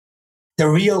the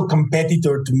real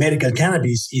competitor to medical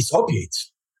cannabis is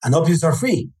opiates. And opiates are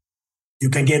free.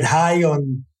 You can get high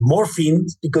on morphine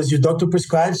because your doctor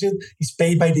prescribes it. It's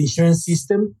paid by the insurance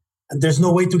system. And there's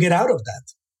no way to get out of that.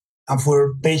 And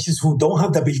for patients who don't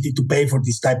have the ability to pay for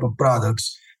this type of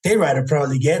products, they rather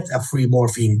probably get a free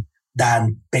morphine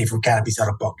than pay for cannabis out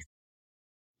of pocket.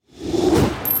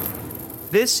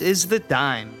 This is The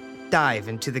Dime. Dive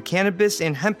into the cannabis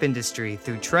and hemp industry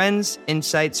through trends,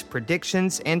 insights,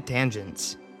 predictions, and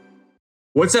tangents.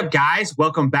 What's up, guys?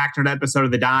 Welcome back to another episode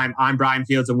of The Dime. I'm Brian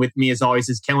Fields, and with me, as always,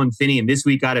 is Kellen Finney. And this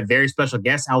week, got a very special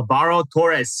guest, Alvaro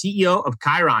Torres, CEO of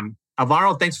Chiron.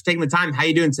 Alvaro, thanks for taking the time. How are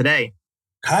you doing today?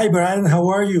 Hi, Brian. How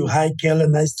are you? Hi,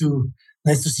 Kellen. Nice to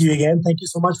see you again. Thank you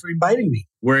so much for inviting me.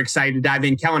 We're excited to dive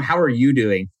in. Kellen, how are you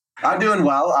doing? I'm doing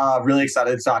well. Really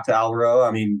excited to talk to Alvaro.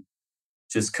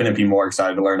 Just couldn't be more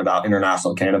excited to learn about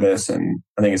international cannabis. And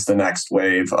I think it's the next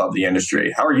wave of the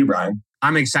industry. How are you, Brian?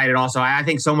 I'm excited also. I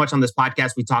think so much on this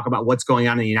podcast, we talk about what's going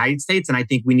on in the United States. And I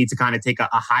think we need to kind of take a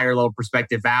higher level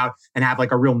perspective out and have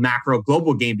like a real macro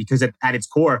global game, because at its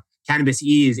core, cannabis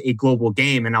is a global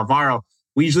game. And Alvaro,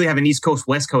 we usually have an East Coast,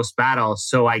 West Coast battle.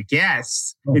 So I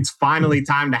guess it's finally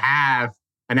time to have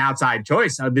an outside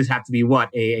choice. This have to be what?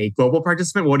 A global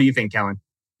participant? What do you think, Kellen?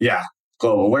 Yeah,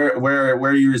 global. Where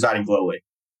are you residing globally?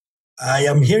 I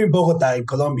am here in Bogota, in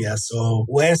Colombia. So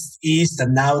West, East,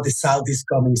 and now the South is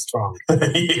coming strong.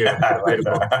 Yeah,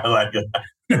 I like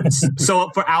it.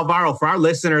 So for Alvaro, for our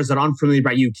listeners that aren't familiar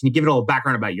about you, can you give it a little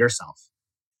background about yourself?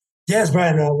 Yes,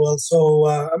 Brian.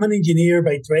 I'm an engineer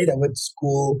by trade. I went to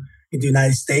school in the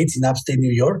United States, in upstate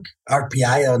New York, RPI.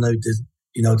 I don't know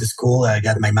if the school. I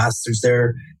got my master's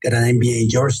there, got an MBA in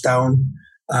Georgetown.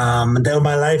 And then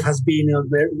my life has been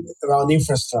around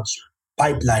infrastructure,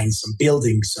 pipelines and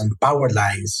buildings and power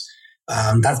lines.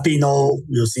 That's been all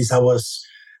since I was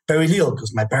very little,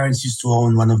 because my parents used to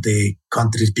own one of the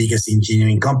country's biggest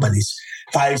engineering companies.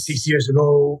 5-6 years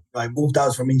ago, I moved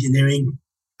out from engineering.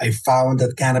 I found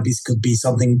that cannabis could be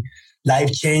something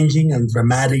life-changing and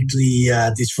dramatically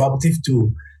disruptive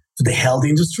to the health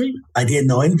industry. I didn't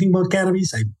know anything about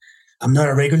cannabis. I'm not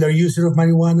a regular user of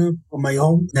marijuana on my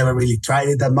own. Never really tried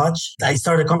it that much. I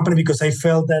started a company because I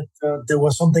felt that there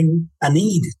was a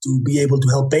need to be able to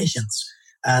help patients.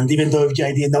 And even though I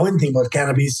didn't know anything about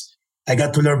cannabis, I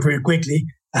got to learn pretty quickly.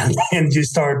 And then you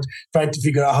start trying to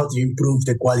figure out how to improve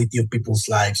the quality of people's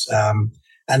lives.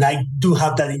 And I do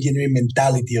have that engineering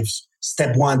mentality of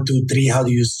step 1, 2, 3. How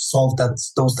do you solve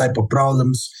those type of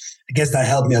problems? I guess that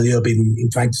helped me a little bit in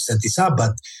trying to set this up.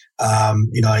 But,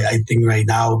 I think right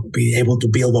now being able to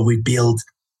build what we build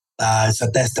is a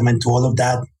testament to all of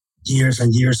that. Years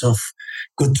and years of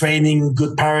good training,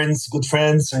 good parents, good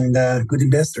friends, and good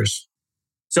investors.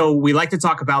 So we like to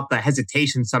talk about the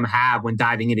hesitation some have when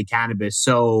diving into cannabis.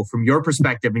 So from your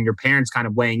perspective and your parents kind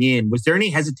of weighing in, was there any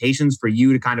hesitations for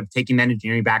you to kind of taking that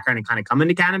engineering background and kind of come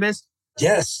into cannabis?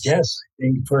 Yes. I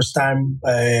think first time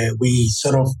we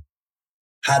sort of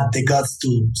had the guts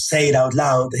to say it out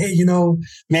loud. Hey,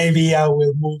 maybe I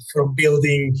will move from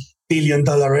building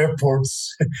billion-dollar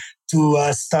airports to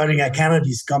starting a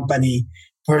cannabis company.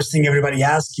 First thing everybody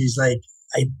asks you is like,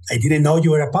 I didn't know you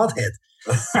were a pothead.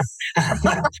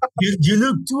 you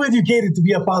look too educated to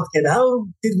be a pothead. How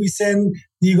did we send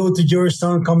you go to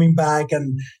Georgetown, coming back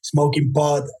and smoking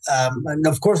pot? And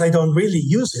of course, I don't really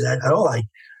use it at all. If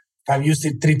I've used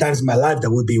it 3 times in my life, that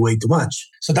would be way too much.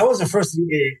 So that was the first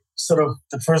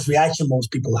the first reaction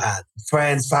most people had.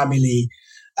 Friends, family,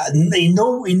 in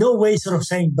no way sort of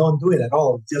saying don't do it at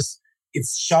all. Just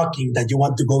it's shocking that you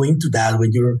want to go into that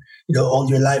when you're, all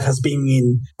your life has been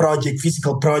in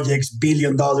physical projects, $1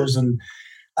 billion.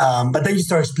 And, but then you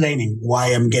start explaining why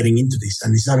I'm getting into this.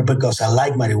 And it's not because I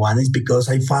like marijuana. It's because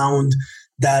I found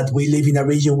that we live in a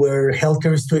region where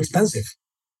healthcare is too expensive.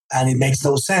 And it makes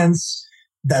no sense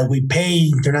that we pay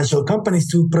international companies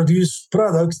to produce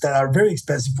products that are very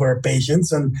expensive for our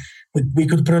patients. And we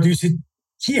could produce it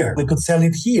here. We could sell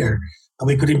it here. And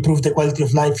we could improve the quality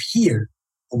of life here.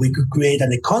 We could create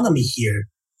an economy here.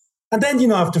 And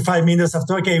then, after 5 minutes,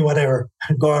 okay, whatever,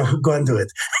 go and do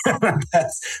it.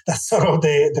 that's sort of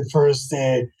the first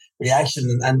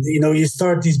reaction. And, you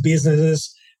start these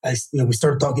businesses, we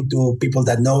start talking to people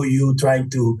that know you,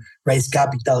 trying to raise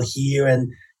capital here.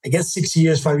 And I guess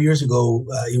 5 years ago,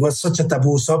 it was such a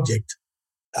taboo subject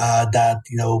that,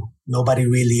 nobody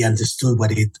really understood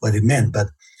what it meant. But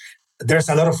there's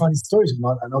a lot of funny stories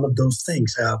about and all of those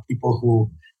things. People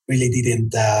who really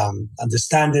didn't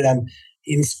understand it. And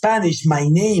in Spanish, my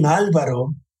name,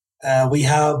 Alvaro, we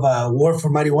have a word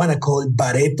for marijuana called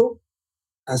bareto.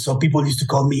 And so people used to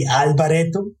call me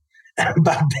Alvareto.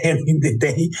 back then in the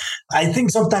day. I think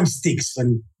sometimes sticks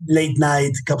when late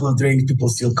night, a couple of drinks, people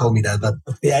still call me that. But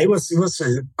yeah, it was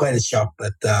quite a shock,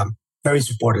 but very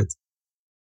supported.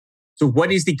 So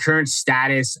what is the current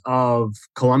status of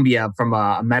Colombia from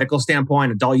a medical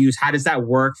standpoint, adult use? How does that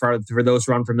work for those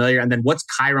who are unfamiliar? And then what's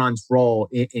Khiron's role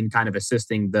in kind of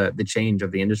assisting the change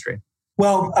of the industry?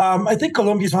 Well, I think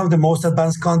Colombia is one of the most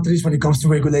advanced countries when it comes to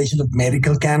regulation of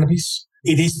medical cannabis.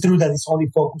 It is true that it's only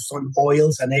focused on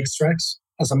oils and extracts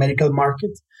as a medical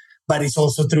market, but it's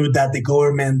also true that the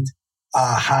government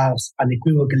has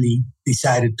unequivocally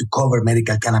decided to cover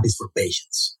medical cannabis for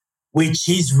patients, which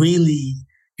is really,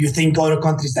 you think other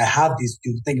countries that have this,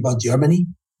 you think about Germany,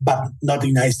 but not the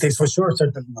United States for sure,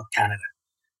 certainly not Canada.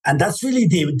 And that's really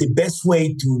the best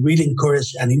way to really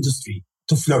encourage an industry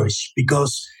to flourish,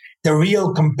 because the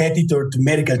real competitor to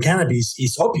medical cannabis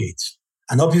is opiates,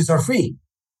 and opiates are free.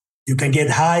 You can get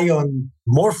high on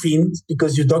morphine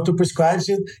because your doctor prescribes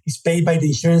it, it's paid by the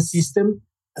insurance system,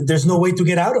 and there's no way to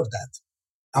get out of that.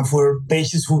 And for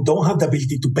patients who don't have the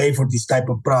ability to pay for this type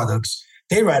of products,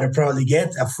 they rather probably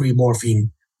get a free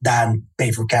morphine than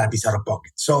pay for cannabis out of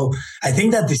pocket. So I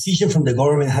think that decision from the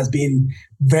government has been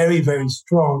very, very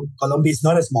strong. Colombia is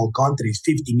not a small country. It's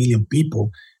 50 million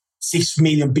people, 6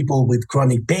 million people with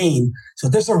chronic pain. So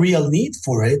there's a real need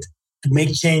for it to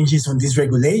make changes on this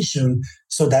regulation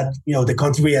so that, the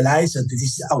country realizes that this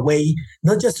is a way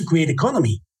not just to create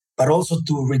economy, but also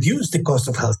to reduce the cost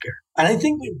of healthcare. And I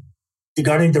think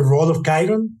regarding the role of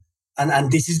Khiron,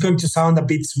 and this is going to sound a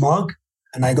bit smug,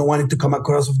 and I don't want it to come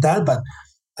across of that, but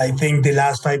I think the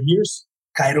last 5 years,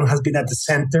 Khiron has been at the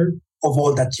center of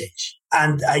all that change.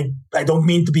 And I don't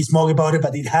mean to be smug about it,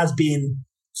 but it has been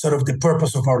sort of the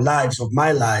purpose of our lives, of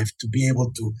my life, to be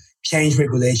able to change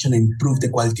regulation and improve the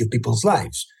quality of people's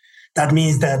lives. That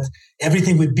means that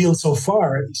everything we built so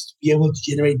far is to be able to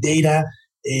generate data,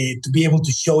 to be able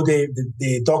to show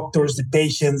the doctors, the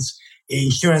patients,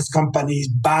 insurance companies,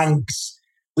 banks.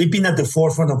 We've been at the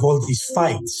forefront of all these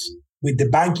fights with the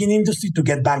banking industry to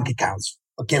get bank accounts.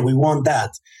 Okay, we want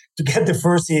that. To get the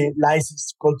first license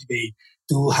to cultivate,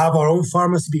 to have our own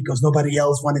pharmacy because nobody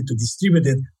else wanted to distribute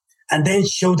it, and then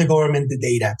show the government the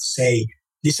data to say,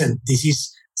 listen, this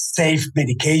is safe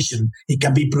medication. It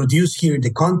can be produced here in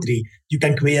the country. You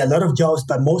can create a lot of jobs,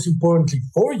 but most importantly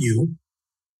for you,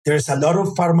 there's a lot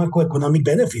of pharmacoeconomic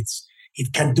benefits.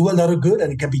 It can do a lot of good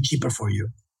and it can be cheaper for you.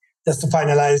 Just to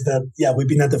finalize that, we've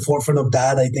been at the forefront of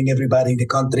that. I think everybody in the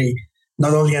country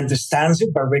not only understands it,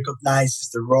 but recognizes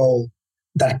the role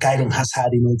that Khiron has had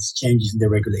in all these changes in the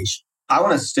regulation. I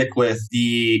want to stick with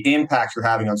the impact you're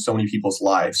having on so many people's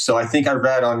lives. So I think I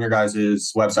read on your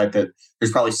guys' website that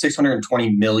there's probably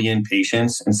 620 million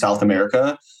patients in South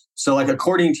America. So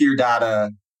according to your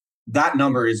data, that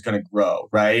number is going to grow,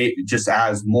 right? Just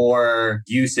as more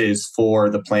uses for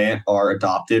the plant are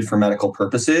adopted for medical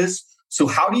purposes. So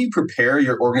how do you prepare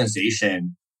your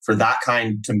organization for that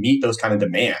to meet those kind of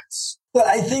demands? Well,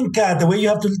 I think the way you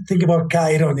have to think about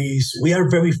Khiron is we are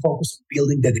very focused on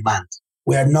building the demand.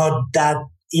 We are not that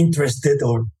interested,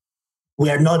 or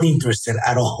we are not interested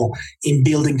at all in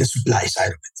building the supply side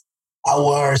of it.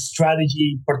 Our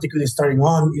strategy, particularly starting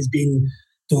on, is been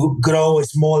to grow a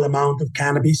small amount of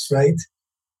cannabis, right?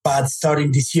 But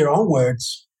starting this year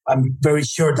onwards, I'm very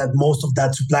sure that most of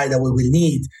that supply that we will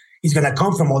need is going to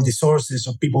come from all the sources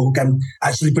of people who can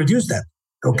actually produce that.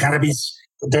 So cannabis,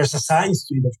 there's a science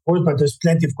to it, of course, but there's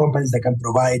plenty of companies that can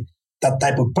provide that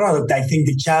type of product. I think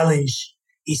the challenge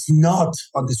is not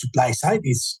on the supply side.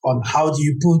 It's on how do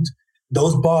you put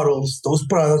those bottles, those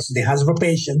products in the hands of a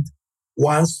patient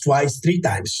once, twice, 3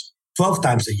 times, 12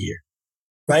 times a year,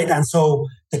 right? And so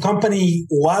the company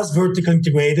was vertically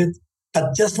integrated,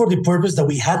 but just for the purpose that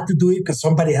we had to do it because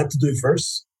somebody had to do it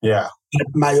first. Yeah. But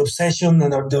my obsession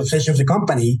and the obsession of the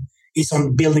company is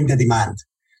on building the demand.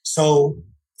 So,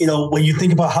 when you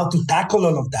think about how to tackle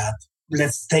all of that,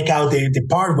 let's take out the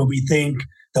part where we think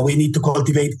that we need to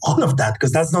cultivate all of that,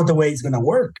 because that's not the way it's going to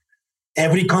work.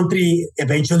 Every country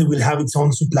eventually will have its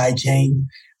own supply chain.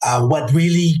 What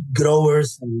really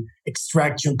growers and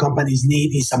extraction companies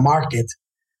need is a market,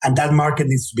 and that market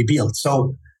needs to be built.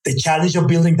 So the challenge of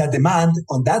building that demand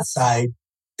on that side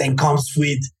then comes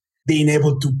with being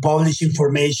able to publish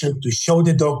information to show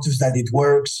the doctors that it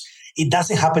works. It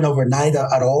doesn't happen overnight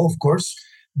at all, of course.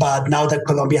 But now that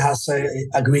Colombia has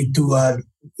agreed to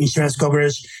insurance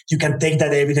coverage, you can take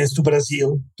that evidence to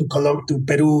Brazil, to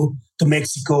Peru, to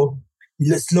Mexico.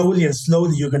 Slowly and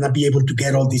slowly, you're going to be able to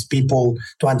get all these people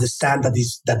to understand that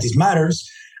this matters.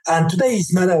 And today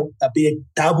it's not a big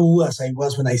taboo as I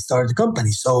was when I started the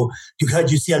company. So you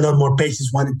see a lot more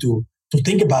patients wanting to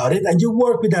think about it, and you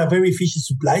work with a very efficient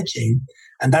supply chain.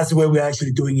 And that's the way we're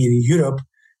actually doing it in Europe,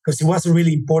 because it wasn't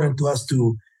really important to us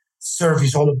to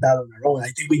service all of that on our own. I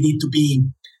think we need to be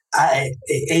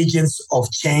agents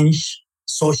of change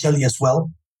socially as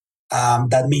well.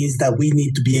 That means that we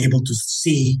need to be able to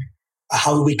see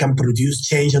how we can produce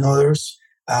change on others.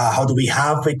 How do we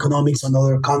have economics on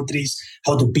other countries?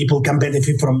 How do people can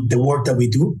benefit from the work that we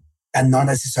do and not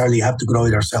necessarily have to grow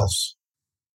it ourselves?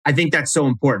 I think that's so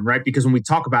important, right? Because when we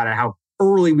talk about it, how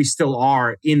early we still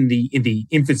are in the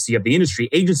infancy of the industry,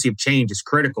 agency of change is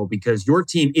critical because your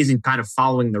team isn't kind of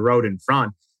following the road in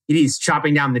front. It is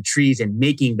chopping down the trees and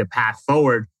making the path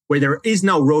forward where there is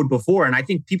no road before. And I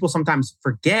think people sometimes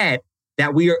forget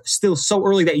that we are still so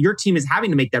early that your team is having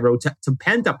to make that road to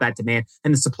pent up that demand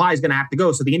and the supply is going to have to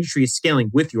go. So the industry is scaling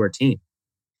with your team.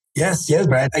 Yes,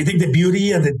 Brad. I think the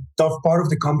beauty and the tough part of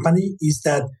the company is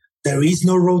that there is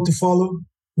no road to follow.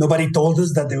 Nobody told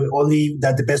us that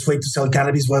the best way to sell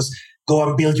cannabis was go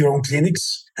and build your own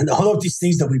clinics. And all of these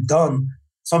things that we've done,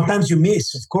 sometimes you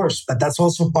miss, of course, but that's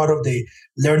also part of the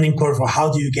learning curve for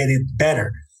how do you get it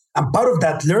better. And part of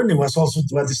that learning was also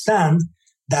to understand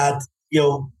that,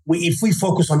 if we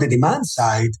focus on the demand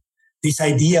side, this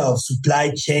idea of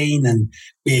supply chain and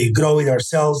grow it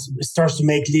ourselves starts to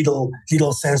make little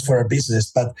sense for our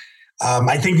business. But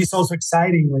I think it's also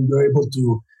exciting when you're able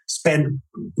to spend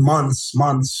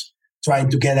months trying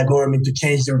to get a government to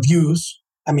change their views.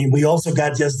 I mean, we also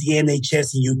got just the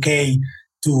NHS in UK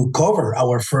to cover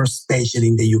our first patient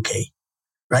in the UK,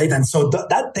 right? And so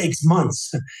that takes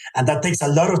months, and that takes a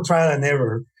lot of trial and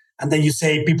error. And then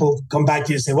people come back to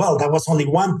you and say, well, that was only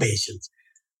one patient.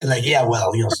 And like, yeah, well,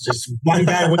 it's just one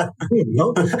guy.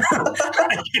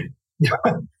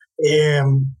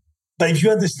 But if you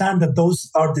understand that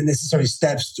those are the necessary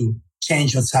steps to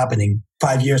change what's happening,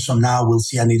 5 years from now, we'll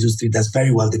see an industry that's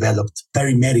very well developed,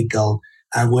 very medical,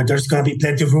 and where there's going to be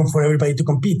plenty of room for everybody to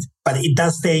compete. But it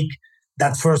does take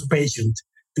that first patient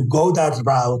to go that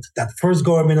route, that first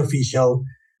government official.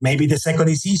 Maybe the second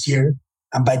is easier.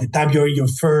 And by the time you're in your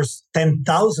first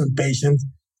 10,000 patients,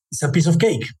 it's a piece of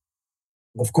cake.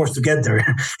 Of course, to get there,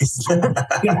 it's going to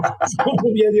be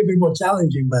a little bit more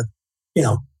challenging, but,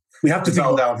 we have to It's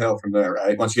all downhill from there,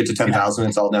 right? Once you get to 10,000,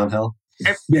 it's all downhill.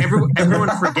 Everyone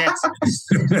forgets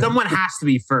someone has to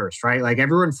be first, right? Like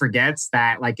everyone forgets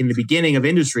that like in the beginning of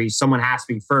industry, someone has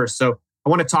to be first. So I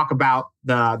want to talk about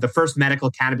the first medical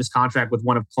cannabis contract with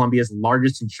one of Colombia's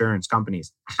largest insurance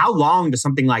companies. How long does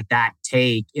something like that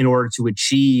take in order to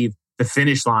achieve the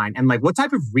finish line? And like what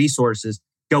type of resources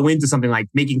go into something like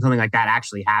making something like that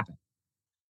actually happen?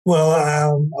 Well,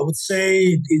 I would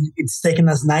say it's taken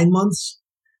us 9 months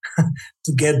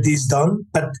to get this done.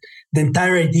 But the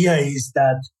entire idea is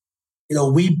that,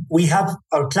 we have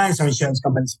our clients are insurance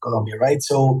companies in Colombia, right?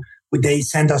 So they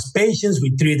send us patients,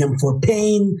 we treat them for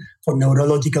pain, for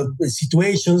neurological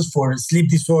situations, for sleep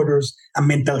disorders and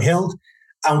mental health.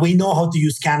 And we know how to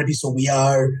use cannabis. So we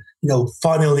are,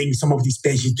 funneling some of these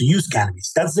patients to use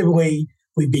cannabis. That's the way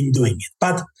we've been doing it.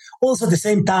 But also at the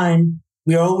same time,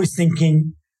 we are always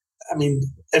thinking,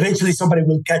 eventually somebody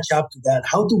will catch up to that.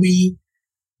 How do we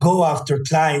go after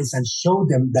clients and show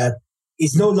them that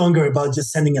it's no longer about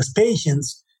just sending us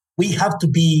patients? We have to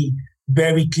be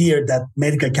very clear that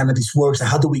medical cannabis works, and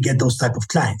how do we get those type of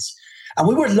clients? And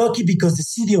we were lucky because the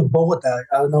city of Bogota,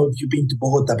 I don't know if you've been to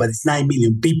Bogota, but it's 9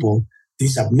 million people.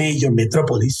 This is a major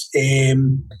metropolis.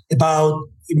 About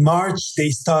in March, they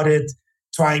started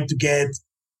trying to get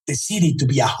the city to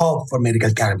be a hub for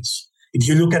medical cannabis. If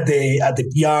you look at the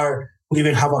PR, we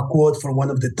even have a quote from one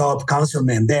of the top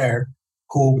councilmen there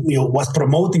who was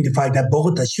promoting the fact that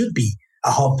Bogota should be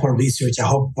a hub for research, a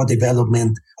hub for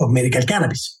development of medical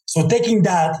cannabis. So taking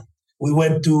that, we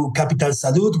went to Capital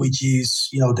Salud, which is,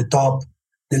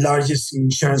 the largest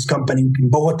insurance company in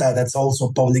Bogota that's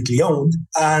also publicly owned.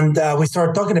 And we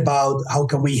started talking about how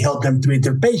can we help them treat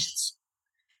their patients.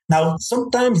 Now,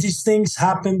 sometimes these things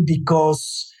happen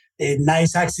because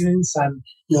nice accidents and,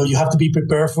 you have to be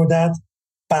prepared for that.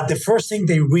 But the first thing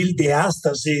they asked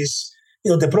us is,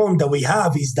 the problem that we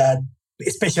have is that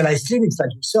specialized clinics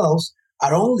like yourselves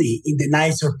are only in the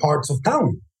nicer parts of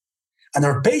town. And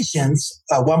our patients,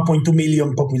 1.2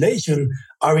 million population,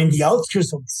 are in the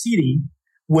outskirts of the city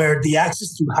where the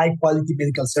access to high quality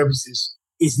medical services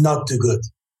is not too good.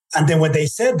 And then when they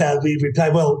said that, we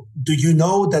replied, well, do you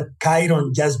know that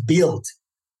Chiron just built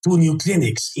 2 new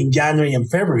clinics in January and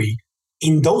February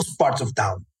in those parts of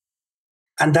town?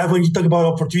 And that when you talk about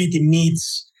opportunity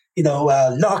meets,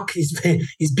 luck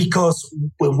is because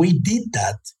when we did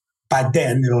that back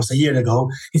then, it was a year ago,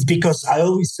 it's because I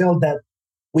always felt that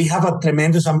we have a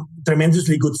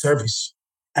tremendously good service.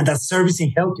 And that service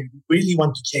in healthcare, we really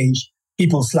want to change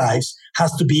people's lives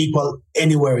has to be equal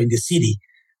anywhere in the city.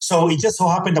 So it just so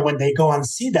happened that when they go and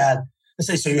see that, they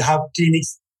say, so you have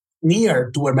clinics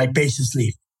near to where my patients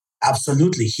live.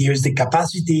 Absolutely. Here's the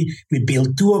capacity. We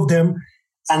build 2 of them.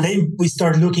 And then we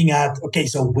start looking at, okay,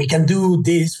 so we can do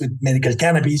this with medical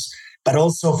cannabis, but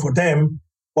also for them,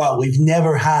 well, we've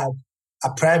never had a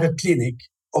private clinic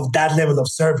of that level of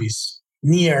service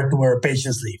near to where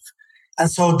patients live. And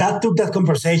so that took that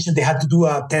conversation. They had to do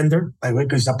a tender, by the way,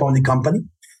 because it's a public company.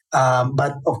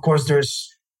 But of course, there's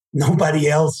nobody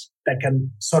else that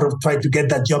can sort of try to get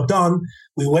that job done.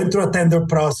 We went through a tender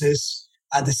process.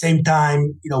 At the same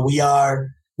time,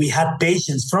 we had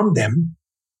patients from them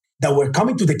that were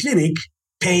coming to the clinic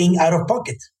paying out of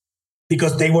pocket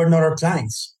because they were not our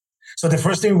clients. So the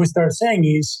first thing we start saying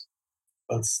is,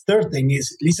 well, the third thing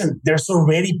is, listen, there's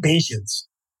already patients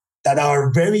that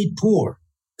are very poor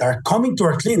that are coming to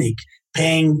our clinic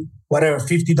paying whatever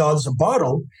 $50 a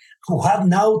bottle, who are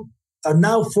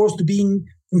now forced to be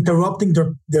interrupting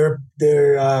their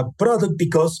product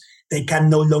because they can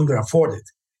no longer afford it.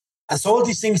 And so all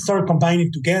these things start combining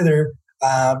together.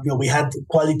 We had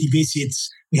quality visits.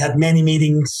 We had many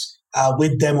meetings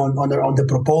with them on the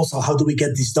proposal. How do we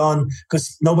get this done?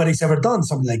 Because nobody's ever done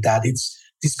something like that.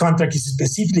 This contract is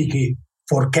specifically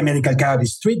for medical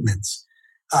cannabis treatments.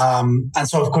 And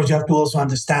so, of course, you have to also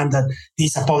understand that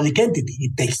this is a public entity.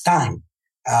 It takes time.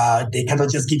 They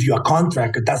cannot just give you a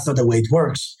contract. That's not the way it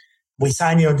works. We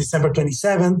signed it on December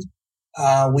 27th.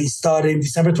 We started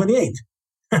December 28th.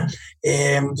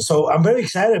 So I'm very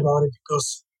excited about it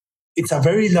because it's a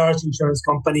very large insurance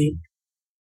company,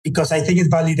 because I think it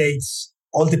validates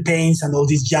all the pains and all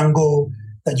this jungle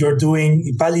that you're doing.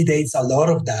 It validates a lot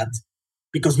of that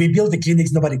because we built the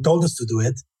clinics. Nobody told us to do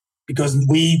it because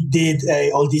we did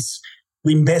all this.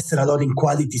 We invested a lot in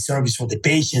quality service for the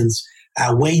patients,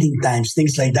 waiting times,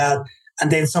 things like that. And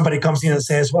then somebody comes in and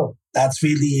says, well, that's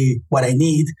really what I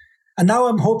need. And now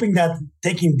I'm hoping that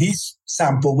taking this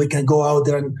sample, we can go out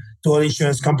there and to all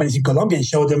insurance companies in Colombia and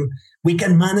show them we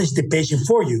can manage the patient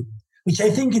for you, which I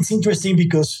think it's interesting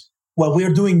because what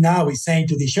we're doing now is saying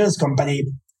to the insurance company,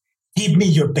 give me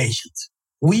your patient.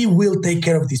 We will take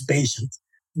care of this patient.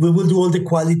 We will do all the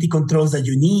quality controls that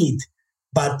you need,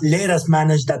 but let us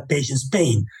manage that patient's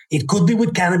pain. It could be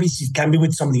with cannabis. It can be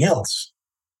with something else.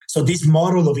 So this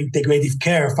model of integrative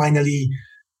care, finally,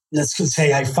 let's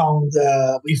say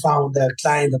we found a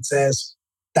client that says,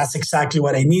 that's exactly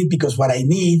what I need, because what I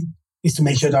need is to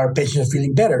make sure that our patients are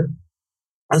feeling better.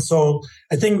 And so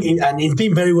I think, and it's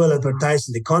been very well advertised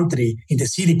in the country, in the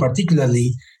city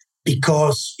particularly,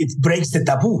 because it breaks the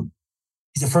taboo.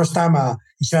 It's the first time an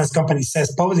insurance company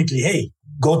says publicly, hey,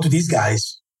 go to these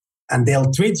guys and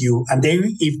they'll treat you. And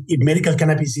if medical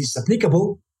cannabis is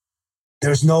applicable,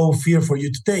 there's no fear for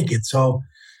you to take it. So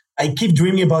I keep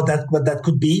dreaming about that, what that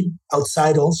could be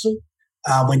outside also.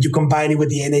 When you combine it with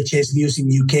the NHS news in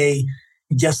UK,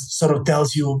 it just sort of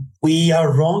tells you we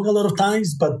are wrong a lot of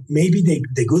times, but maybe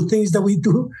the good things that we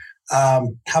do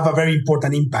have a very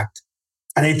important impact.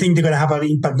 And I think they're going to have an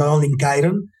impact not only in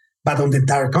Cayron, but on the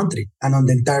entire country and on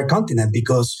the entire continent,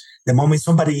 because the moment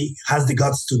somebody has the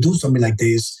guts to do something like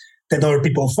this, then other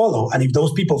people follow. And if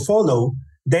those people follow,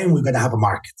 then we're going to have a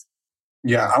market.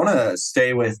 Yeah, I want to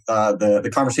stay with the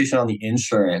conversation on the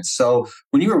insurance. So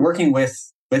when you were working with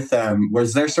them,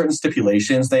 was there certain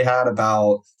stipulations they had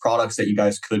about products that you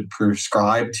guys could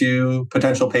prescribe to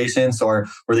potential patients, or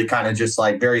were they kind of just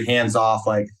like very hands off,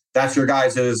 like that's your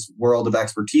guys' world of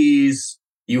expertise,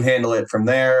 you handle it from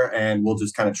there, and we'll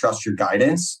just kind of trust your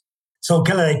guidance? So,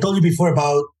 Keller, I told you before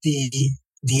about the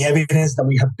evidence that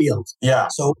we have built. Yeah.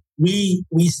 So we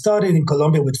started in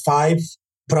Colombia with 5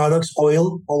 products,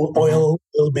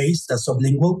 oil-based, that's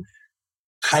sublingual,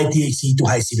 high THC to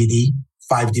high CBD,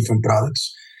 5 different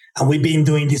products. And we've been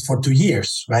doing this for 2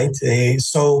 years, right?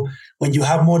 So when you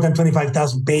have more than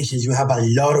 25,000 patients, you have a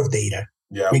lot of data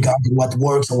regarding what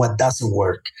works and what doesn't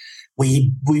work.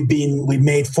 We've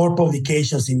made 4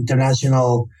 publications,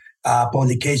 international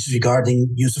publications regarding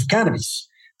use of cannabis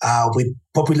with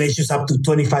populations up to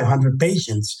 2,500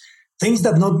 patients, things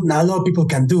that not a lot of people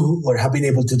can do or have been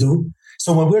able to do.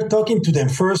 So when we're talking to them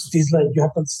first, is like you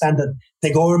have to understand that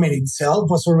the government itself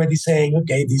was already saying,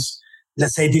 okay,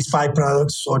 let's say these 5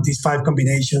 products or these 5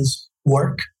 combinations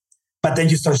work. But then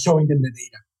you start showing them the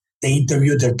data. They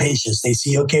interview their patients. They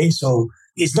see, okay, so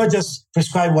it's not just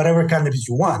prescribe whatever cannabis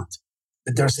you want,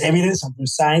 but there's evidence and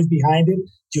there's science behind it.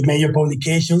 You've made your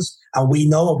publications, and we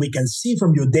know and we can see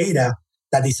from your data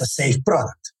that it's a safe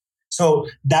product. So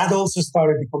that also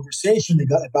started the conversation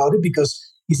about it, because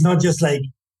it's not just like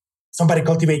somebody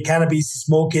cultivate cannabis,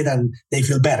 smoke it, and they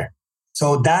feel better.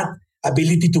 So that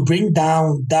ability to bring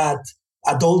down that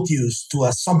adult use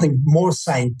to something more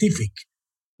scientific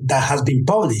that has been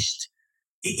published,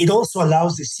 it also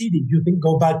allows the city. You can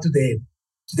go back to the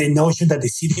notion that the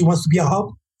city wants to be a hub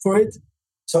for it.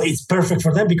 So it's perfect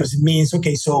for them because it means,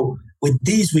 okay, so with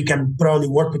this, we can probably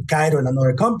work with Chiron and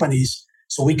other companies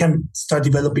so we can start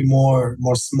developing more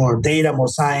data, more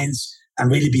science,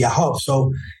 and really be a hub.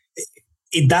 So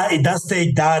it does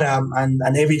take data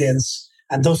and evidence,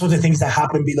 and those are the things that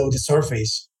happen below the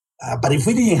surface. But if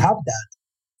we didn't have that,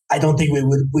 I don't think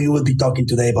we would be talking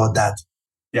today about that.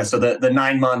 Yeah, so the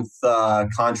 9-month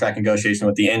contract negotiation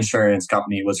with the insurance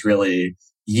company was really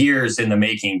years in the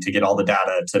making to get all the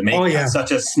data to make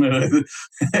such a smooth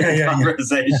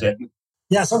conversation.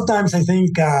 Yeah, sometimes I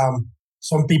think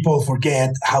some people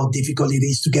forget how difficult it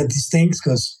is to get these things,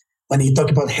 because when you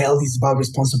talk about health, it's about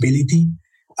responsibility.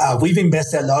 We've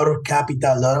invested a lot of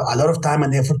capital, a lot of time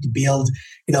and effort to build,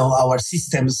 our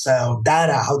systems,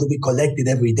 data. How do we collect it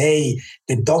every day?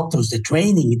 The doctors, the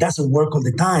training, it doesn't work all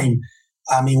the time.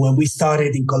 I mean, when we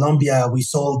started in Colombia, we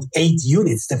sold 8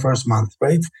 units the first month,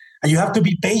 right? And you have to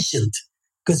be patient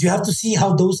because you have to see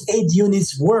how those 8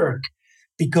 units work,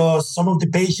 because some of the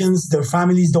patients, their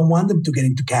families don't want them to get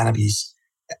into cannabis.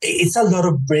 It's a lot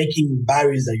of breaking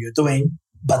barriers that you're doing,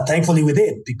 but thankfully we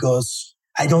did, because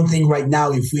I don't think right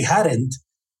now, if we hadn't,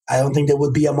 I don't think there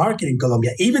would be a market in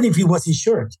Colombia, even if it was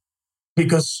insured,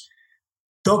 because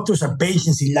doctors and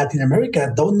patients in Latin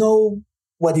America don't know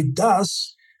what it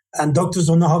does, and doctors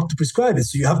don't know how to prescribe it.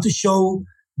 So you have to show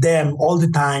them all the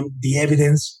time the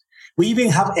evidence. We even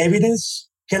have evidence,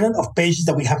 Kellen, of patients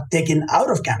that we have taken out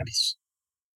of cannabis.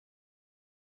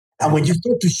 And when you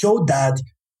start to show that,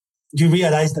 you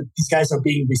realize that these guys are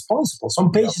being responsible.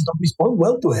 Some patients don't respond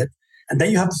well to it. And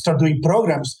then you have to start doing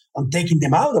programs on taking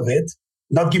them out of it,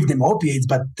 not giving them opiates,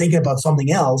 but thinking about something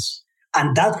else.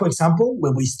 And that, for example,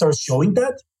 when we start showing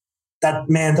that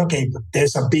meant, okay, but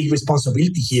there's a big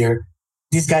responsibility here.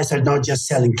 These guys are not just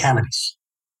selling cannabis.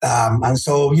 And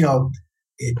so,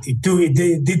 it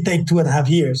did take 2.5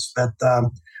 years, but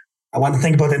I want to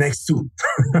think about the next 2.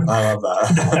 I love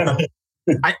that.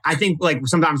 I think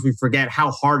sometimes we forget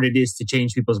how hard it is to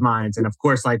change people's minds. And of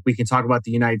course, we can talk about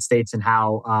the United States and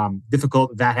how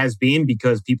difficult that has been,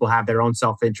 because people have their own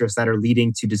self-interests that are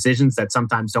leading to decisions that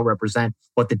sometimes don't represent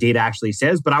what the data actually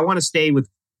says. But I want to stay with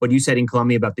what you said in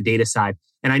Colombia about the data side.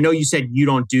 And I know you said you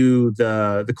don't do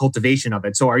the cultivation of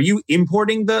it. So are you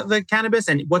importing the cannabis?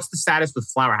 And what's the status with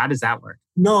flower? How does that work?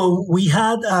 No, we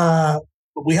have our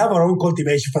own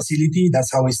cultivation facility.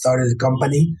 That's how we started the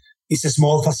company. It's a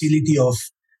small facility of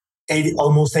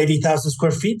almost 80,000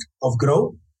 square feet of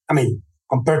grow. I mean,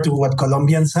 compared to what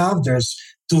Colombians have, there's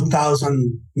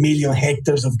 2,000 million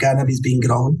hectares of cannabis being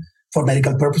grown for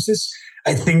medical purposes.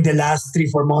 I think the last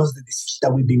 3-4 months, the decision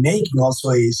that we've been making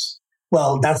also is,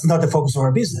 well, that's not the focus of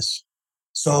our business.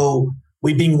 So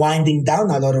we've been winding down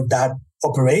a lot of that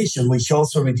operation, which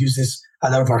also reduces a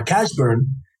lot of our cash burn.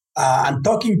 I'm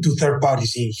talking to third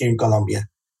parties here in Colombia,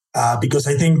 because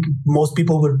I think most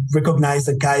people would recognize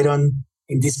that Chiron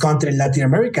in this country, in Latin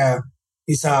America,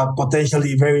 is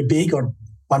potentially very big or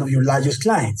one of your largest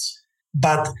clients.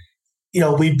 But,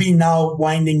 we've been now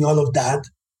winding all of that,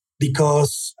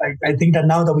 because I think that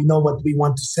now that we know what we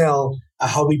want to sell,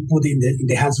 how we put in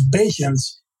the hands of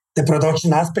patients, the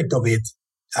production aspect of it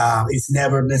is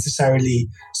never necessarily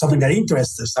something that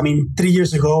interests us. I mean, 3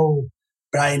 years ago,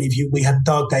 Brian, if we had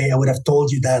talked, I would have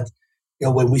told you that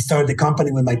when we started the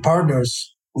company with my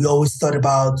partners, we always thought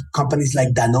about companies like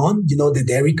Danone, the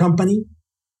dairy company,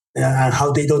 and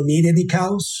how they don't need any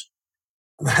cows.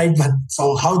 Right? But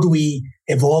so how do we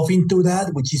evolve into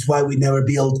that? Which is why we never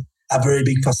built a very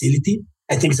big facility.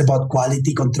 I think it's about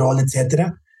quality control,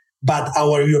 etc. But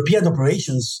our European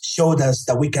operations showed us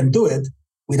that we can do it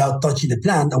without touching the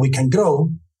plant, and we can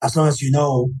grow as long as you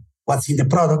know what's in the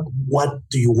product, what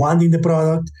do you want in the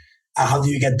product, and how do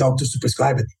you get doctors to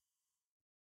prescribe it.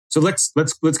 So let's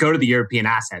go to the European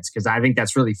assets, because I think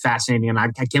that's really fascinating, and I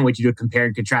can't wait to do a compare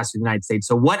and contrast with the United States.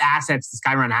 So what assets does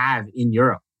Chiron have in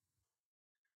Europe?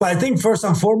 Well, I think first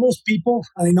and foremost, people.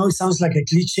 I know it sounds like a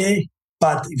cliche,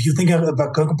 but if you think of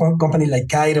a company like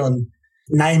Chiron,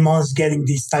 9 months getting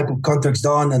these type of contracts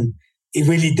done, and it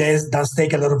really does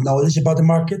take a lot of knowledge about the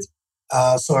market.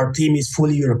 So our team is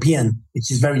fully European,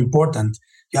 which is very important.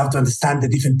 You have to understand the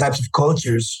different types of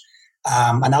cultures.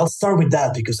 And I'll start with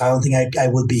that, because I don't think I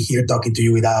will be here talking to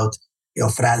you without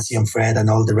Francie and Fred and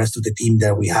all the rest of the team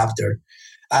that we have there.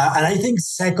 And I think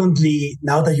secondly,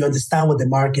 now that you understand what the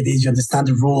market is, you understand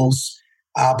the rules,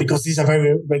 because this is a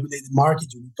very regulated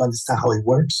market, you need to understand how it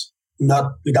works,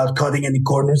 not without cutting any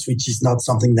corners, which is not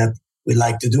something that we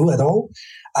like to do at all.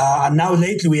 And now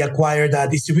lately we acquired a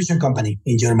distribution company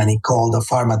in Germany called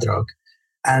Pharmadrug.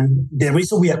 And the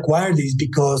reason we acquired is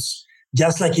because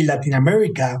just like in Latin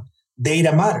America,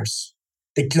 data matters.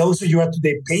 The closer you are to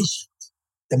the patient,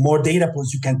 the more data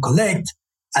points you can collect,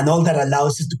 and all that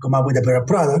allows us to come up with a better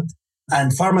product.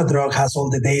 And Pharmadrug has all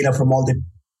the data from all the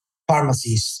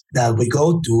pharmacies that we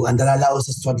go to, and that allows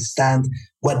us to understand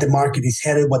what the market is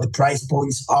headed, what the price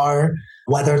points are,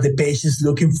 what are the patients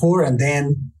looking for. And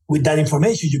then with that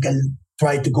information, you can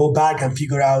try to go back and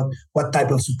figure out what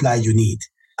type of supply you need.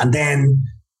 And then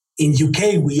in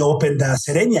UK, we opened a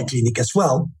Serenia clinic as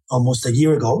well, almost a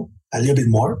year ago, a little bit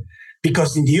more,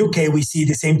 because in the UK, we see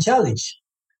the same challenge.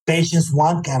 Patients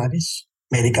want cannabis,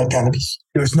 medical cannabis.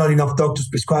 There's not enough doctors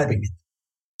prescribing it.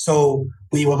 So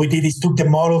what we did is took the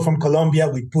model from Colombia,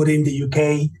 we put in the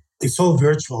UK. It's all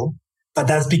virtual, but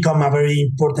that's become a very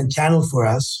important channel for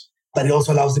us. But it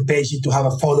also allows the patient to have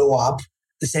a follow-up,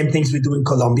 the same things we do in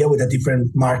Colombia with a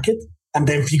different market, and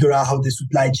then figure out how the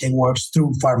supply chain works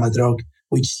through Pharmadrug,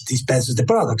 which dispenses the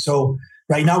product. So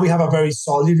right now we have a very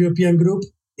solid European group.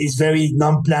 It's very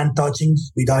non-plant touching.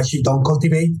 We actually don't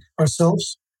cultivate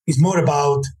ourselves. It's more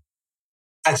about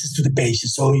access to the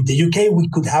patient. So in the UK, we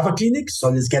could have a clinic. So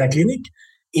let's get a clinic.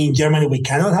 In Germany, we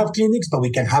cannot have clinics, but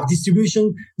we can have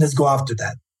distribution. Let's go after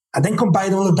that. And then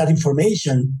combine all of that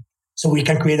information so we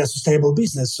can create a sustainable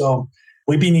business. So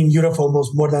we've been in Europe for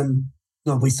almost more than,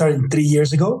 we started 3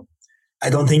 years ago. I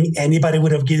don't think anybody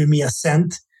would have given me a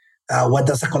cent. What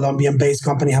does a Colombian-based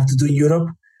company have to do in Europe?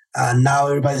 Now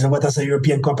everybody says, what does a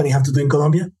European company have to do in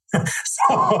Colombia?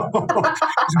 So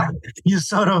you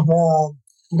sort of,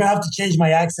 I'm going to have to change my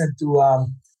accent to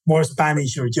more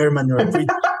Spanish or German or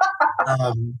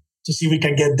to see if we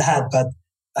can get that. But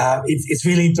it's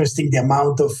really interesting the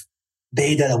amount of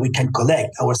data that we can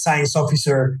collect. Our science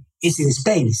officer is in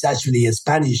Spain. He's actually a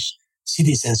Spanish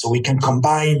citizen. So we can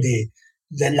combine the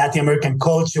Latin American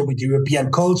culture with the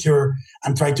European culture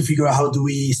and try to figure out how do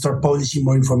we start publishing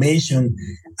more information.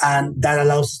 And that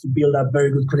allows us to build up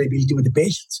very good credibility with the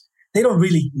patients. They don't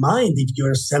really mind if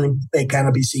you're selling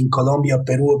cannabis in Colombia,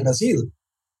 Peru, or Brazil.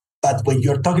 But when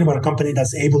you're talking about a company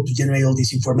that's able to generate all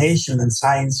this information and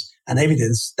science and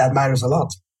evidence, that matters a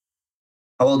lot.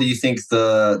 How well do you think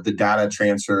the data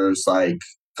transfers like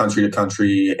country to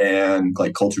country and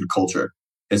like culture to culture?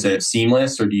 Is it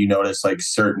seamless, or do you notice like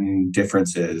certain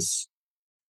differences?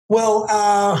 Well,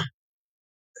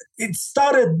 it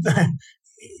started,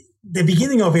 the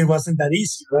beginning of it wasn't that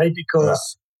easy, right?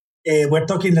 Because we're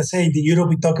talking, let's say in Europe,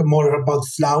 we talk more about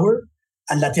flower,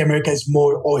 and Latin America is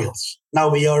more oils. Now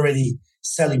we are already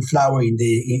selling flower in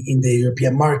the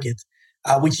European market,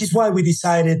 which is why we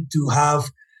decided to have,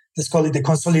 let's call it the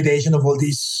consolidation of all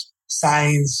this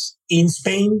science in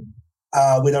Spain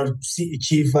with our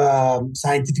chief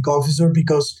scientific officer,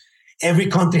 because every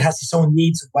country has its own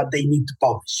needs of what they need to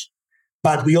publish.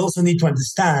 But we also need to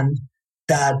understand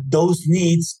that those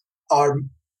needs are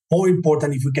more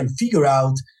important if we can figure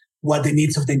out what the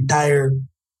needs of the entire,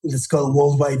 let's call it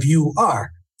worldwide view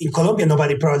are. In Colombia,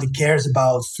 nobody probably cares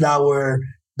about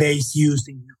flower-based use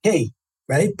in the UK,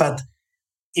 right? But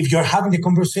if you're having a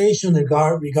conversation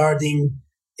regarding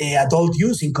adult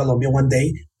use in Colombia one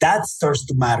day, that starts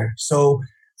to matter. So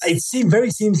it seems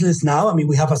very seamless now. I mean,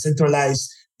 we have a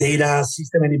centralized data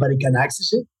system. Anybody can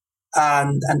access it.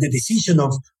 And the decision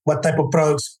of what type of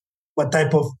products, what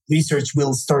type of research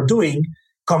we'll start doing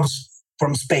comes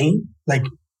from Spain, like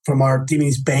from our team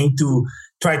in Spain, to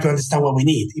try to understand what we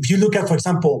need. If you look at, for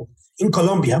example, in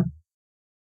Colombia,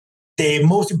 the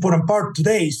most important part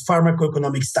today is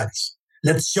pharmacoeconomic studies.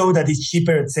 Let's show that it's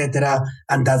cheaper, etc.,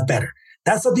 and that's better.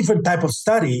 That's a different type of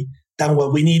study than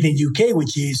what we need in UK,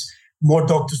 which is more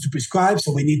doctors to prescribe.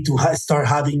 So we need to start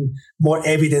having more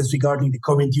evidence regarding the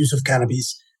current use of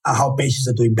cannabis and how patients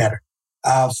are doing better.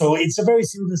 So it's a very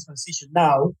seamless transition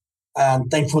now.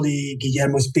 Thankfully,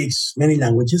 Guillermo speaks many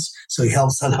languages, so it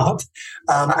helps a lot.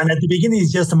 And at the beginning,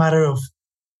 it's just a matter of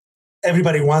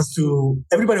everybody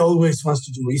always wants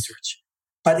to do research,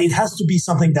 but it has to be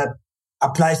something that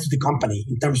applies to the company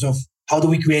in terms of how do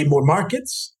we create more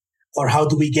markets or how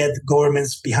do we get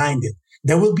governments behind it.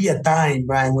 There will be a time,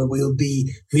 Brian, when we'll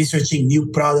be researching new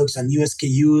products and new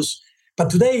SKUs. But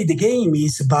today, the game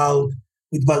is about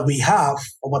with what we have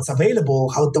or what's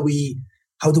available, how do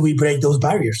we break those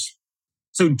barriers?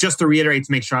 So just to reiterate,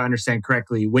 to make sure I understand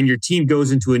correctly, when your team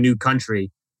goes into a new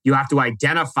country, you have to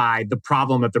identify the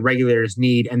problem that the regulators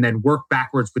need and then work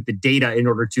backwards with the data in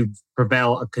order to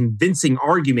prevail a convincing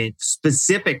argument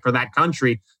specific for that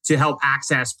country to help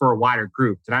access for a wider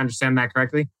group. Did I understand that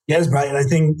correctly? Yes, Brian. I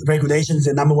think regulation is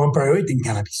the number one priority in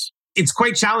cannabis. it's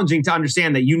quite challenging to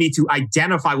understand that you need to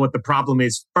identify what the problem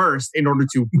is first in order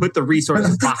to put the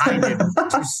resources behind it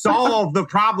to solve the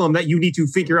problem that you need to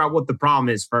figure out what the problem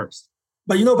is first.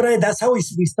 But Brian, that's how we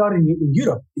started in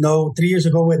Europe. 3 years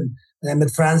ago when I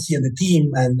met Francie and the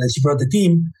team, and she brought the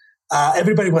team,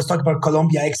 everybody was talking about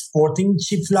Colombia exporting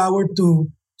cheap flower to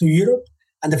Europe.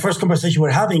 And the first conversation we're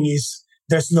having is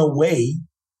there's no way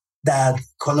that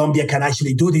Colombia can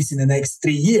actually do this in the next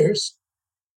 3 years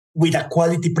with a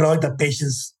quality product that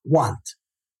patients want,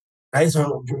 right?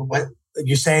 So what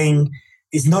you're saying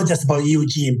is not just about EU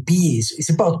GMPs, it's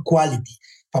about quality.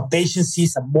 If a patient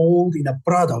sees a mold in a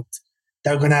product,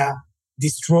 they're going to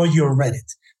destroy you or read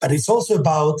it. But it's also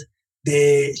about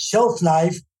the shelf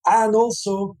life and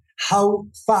also how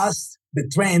fast the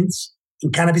trends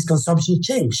in cannabis consumption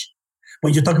change.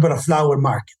 When you talk about a flower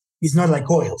market, it's not like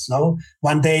oils, no?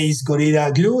 One day is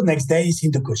Gorilla Glue, next day is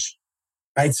Hindu Kush,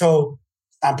 right? So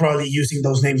I'm probably using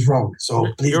those names wrong. So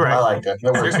please. You're right. I like that.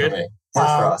 That works for me.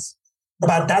 Works for us.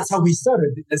 But that's how we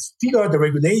started. Let's figure out the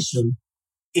regulation.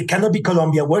 It cannot be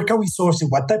Colombia. Where can we source it?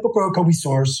 What type of product can we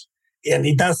source? And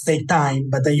it does take time,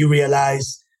 but then you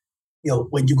realize,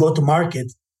 when you go to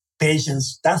market,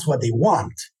 patients, that's what they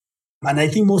want. And I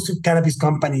think most of cannabis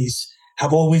companies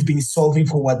have always been solving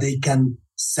for what they can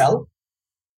sell,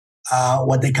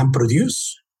 what they can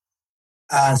produce.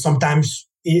 Sometimes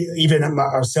even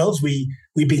ourselves, we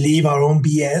believe our own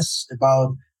BS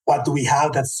about what do we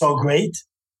have that's so great,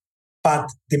 but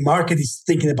the market is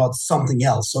thinking about something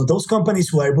else. So those companies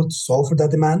who are able to solve for that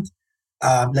demand,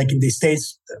 like in the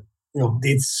States,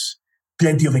 it's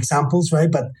plenty of examples,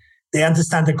 right? But they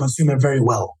understand the consumer very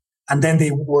well. And then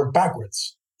they work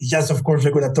backwards. It's just, of course,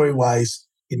 regulatory-wise,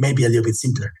 it may be a little bit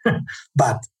simpler.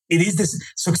 But it is this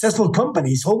successful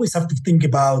companies always have to think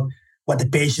about what the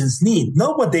patients need,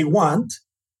 not what they want,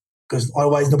 because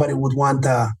otherwise nobody would want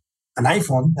an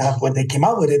iPhone when they came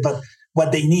out with it, but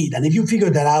what they need. And if you figure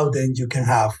that out, then you can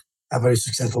have a very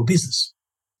successful business.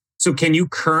 So can you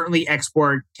currently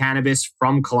export cannabis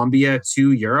from Colombia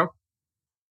to Europe?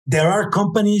 There are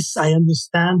companies, I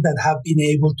understand, that have been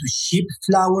able to ship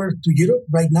flower to Europe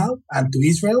right now and to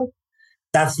Israel.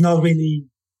 That's not really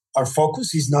our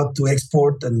focus, is not to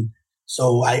export. And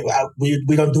so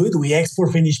we don't do it. We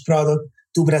export finished product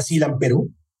to Brazil and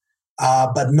Peru,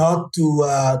 but not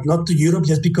to Europe,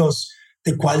 just because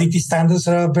the quality standards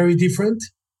are very different.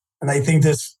 And I think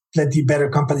there's plenty better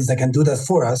companies that can do that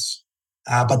for us.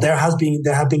 But there have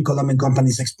been Colombian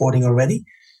companies exporting already.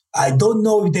 I don't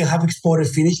know if they have exported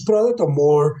finished product or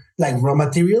more like raw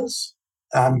materials.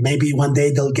 Maybe one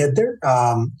day they'll get there.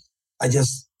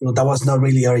 That was not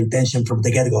really our intention from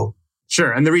the get-go.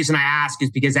 Sure. And the reason I ask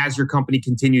is because as your company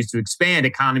continues to expand,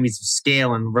 economies of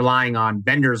scale and relying on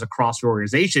vendors across your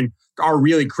organization are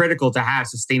really critical to have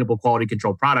sustainable quality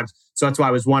control products. So that's why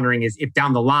I was wondering is if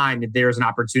down the line, if there's an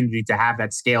opportunity to have that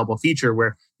scalable feature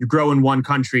where you grow in one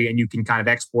country and you can kind of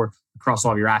export across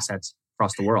all of your assets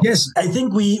across the world. Yes, I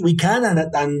think we can.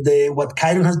 And what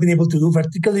Cairo has been able to do,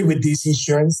 particularly with this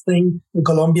insurance thing in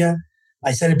Colombia,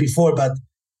 I said it before, but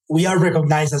we are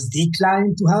recognized as the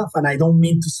client to have. And I don't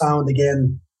mean to sound,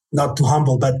 again, not too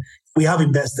humble, but we have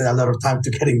invested a lot of time to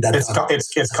getting that done.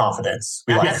 It's confidence.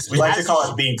 We like to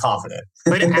call it being confident.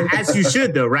 But as you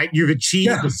should, though, right? You've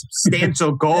achieved a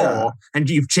substantial goal and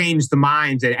you've changed the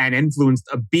minds and influenced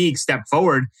a big step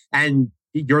forward. And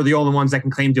you're the only ones that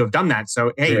can claim to have done that.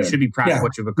 So, hey, you should be proud of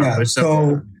what you've accomplished.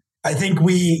 So I think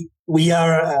we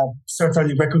are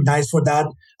certainly recognized for that.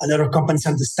 A lot of companies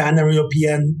understand our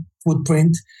European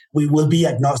footprint. We will be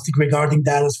agnostic regarding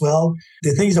that as well.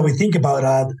 The things that we think about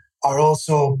are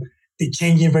also the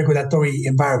changing regulatory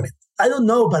environment. I don't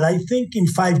know, but I think in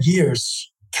 5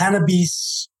 years,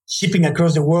 cannabis shipping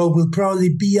across the world will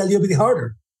probably be a little bit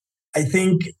harder. I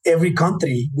think every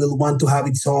country will want to have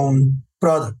its own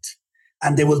product,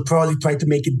 and they will probably try to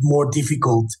make it more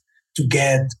difficult to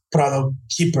get product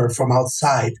cheaper from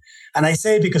outside. And I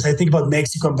say because I think about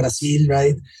Mexico and Brazil,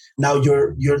 right? Now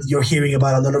you're hearing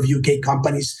about a lot of UK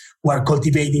companies who are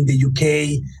cultivating the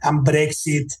UK and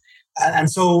Brexit. And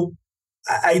so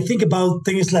I think about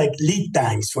things like lead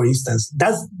times, for instance.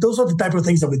 Those are the type of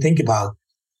things that we think about.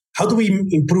 How do we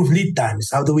improve lead times?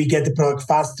 How do we get the product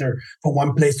faster from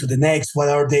one place to the next? What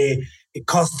are the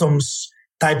customs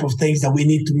type of things that we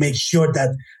need to make sure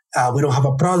that we don't have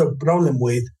a product problem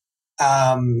with?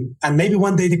 And maybe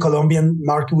one day the Colombian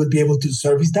market will be able to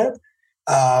service that.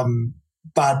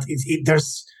 But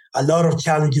there's a lot of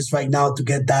challenges right now to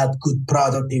get that good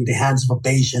product in the hands of a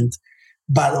patient.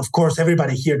 But of course,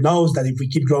 everybody here knows that if we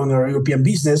keep growing our European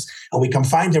business and we can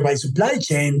find the right supply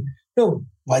chain,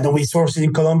 why don't we source it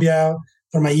in Colombia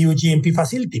from a EU GMP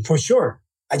facility? For sure.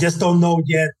 I just don't know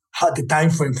yet how the time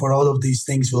frame for all of these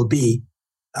things will be.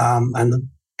 And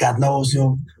God knows,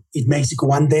 if Mexico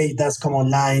one day does come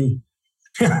online,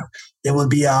 there will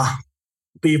be a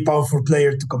powerful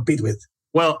player to compete with.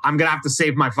 Well, I'm going to have to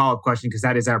save my follow-up question because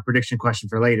that is our prediction question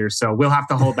for later. So we'll have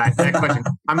to hold that question.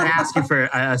 I'm going to ask you for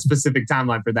a specific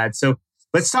timeline for that. So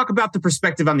let's talk about the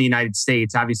perspective on the United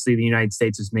States. Obviously, the United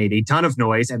States has made a ton of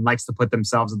noise and likes to put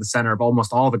themselves at the center of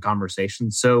almost all the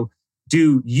conversations. So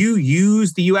do you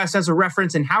use the U.S. as a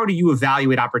reference, and how do you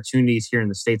evaluate opportunities here in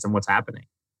the States and what's happening?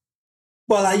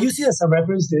 Well, I use it as a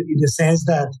reference in the sense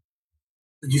that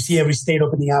you see every state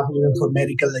opening up, even for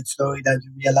medical, like Florida,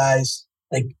 you realize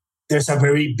like there's a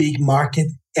very big market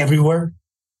everywhere.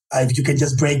 If you can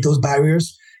just break those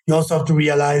barriers. You also have to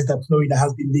realize that Florida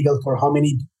has been legal for how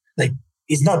many, like,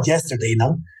 it's not yesterday,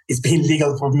 no? It's been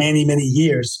legal for many, many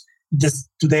years. Just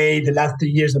today, the last 3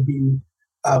 years have been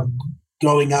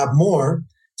growing up more.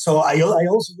 So I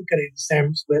also look at it in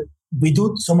terms when we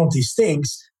do some of these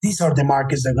things, these are the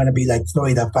markets that are going to be like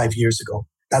Florida 5 years ago.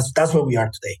 That's where we are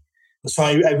today. So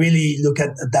I really look at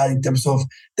that in terms of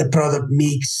the product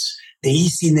mix, the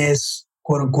easiness,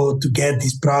 quote unquote, to get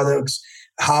these products,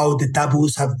 how the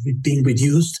taboos have been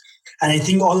reduced. And I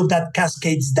think all of that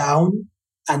cascades down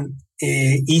and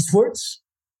eastwards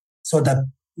so that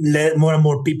more and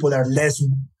more people are less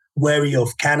wary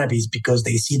of cannabis because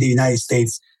they see the United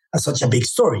States as such a big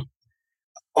story.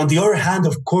 On the other hand,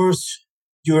 of course,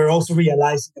 you are also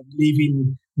realizing that we live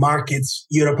in markets,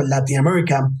 Europe and Latin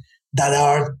America, that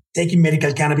are taking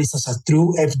medical cannabis as a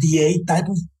true FDA type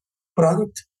of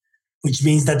product, which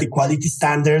means that the quality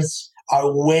standards are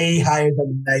way higher than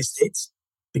the United States.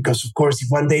 Because, of course, if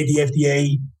one day the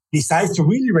FDA decides to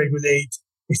really regulate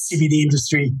the CBD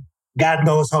industry, God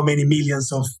knows how many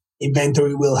millions of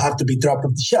inventory will have to be dropped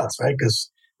off the shelves, right? Because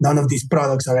none of these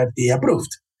products are FDA approved.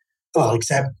 Well,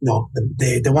 except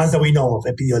the ones that we know of,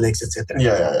 Epidiolex, etc.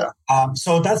 Yeah.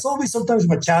 So that's always sometimes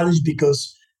a challenge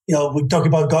because we talk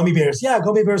about gummy bears. Yeah,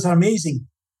 gummy bears are amazing.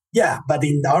 Yeah, but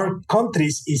in our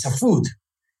countries, it's a food,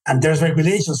 and there's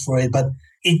regulations for it. But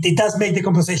it does make the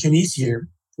conversation easier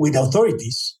with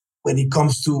authorities when it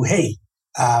comes to, hey,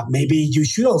 maybe you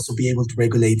should also be able to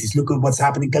regulate this. Look at what's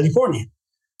happening in California.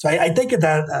 So I take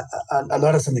that a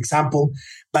lot as an example.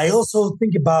 But I also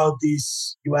think about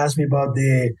this. You asked me about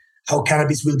how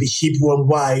cannabis will be shipped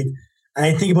worldwide. And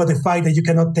I think about the fact that you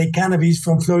cannot take cannabis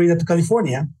from Florida to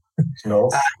California,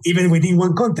 even within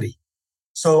one country.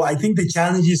 So I think the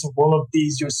challenges of all of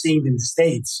these you're seeing in the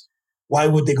States, why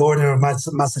would the governor of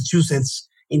Massachusetts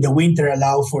in the winter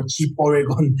allow for cheap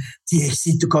Oregon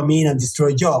THC to come in and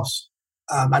destroy jobs?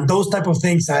 And those type of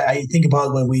things I think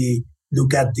about when we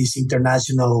look at this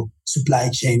international supply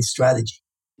chain strategy.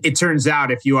 It turns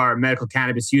out if you are a medical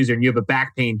cannabis user and you have a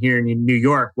back pain here in New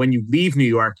York, when you leave New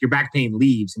York, your back pain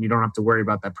leaves and you don't have to worry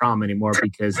about that problem anymore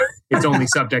because it's only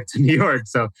subject to New York.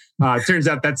 So it turns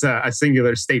out that's a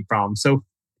singular state problem. So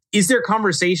is there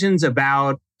conversations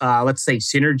about, let's say,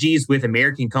 synergies with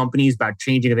American companies about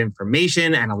changing of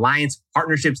information and alliance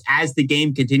partnerships as the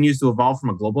game continues to evolve from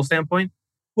a global standpoint?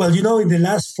 Well, in the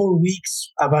last 4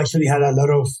 weeks, I've actually had a lot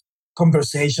of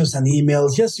conversations and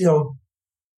emails just, to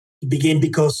begin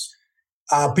because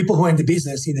people who are in the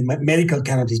business, in the medical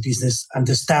cannabis business,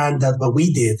 understand that what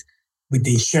we did with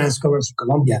the insurance coverage in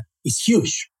Colombia is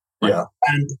huge. Yeah.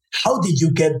 And how did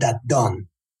you get that done?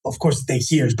 Of course, it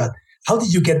takes years, but how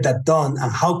did you get that done?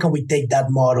 And how can we take that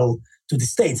model to the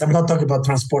States? I'm not talking about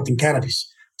transporting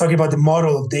cannabis. I'm talking about the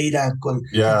model of data,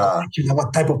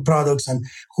 what type of products and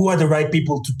who are the right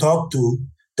people to talk to.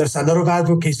 There's a lot of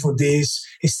advocates for this,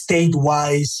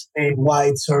 statewide.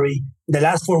 The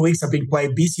last 4 weeks have been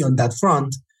quite busy on that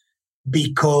front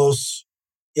because,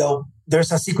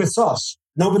 there's a secret sauce.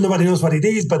 Nobody knows what it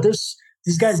is, but this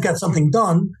guy's got something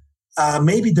done.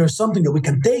 Maybe there's something that we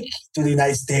can take to the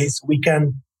United States. We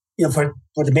can, for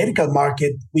the medical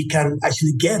market, we can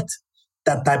actually get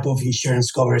that type of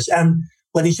insurance coverage. And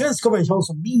what insurance coverage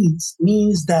also means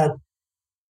that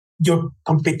your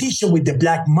competition with the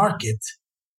black market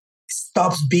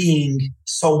stops being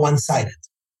so one-sided.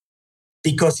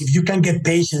 Because if you can get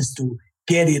patients to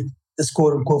get it,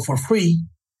 quote unquote, for free,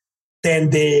 then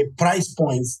the price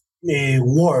points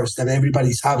wars that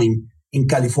everybody's having in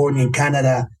California and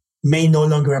Canada may no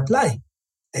longer apply.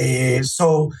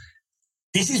 So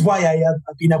this is why I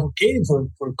have been advocating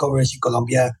for coverage in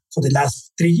Colombia for the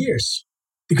last 3 years.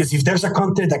 Because if there's a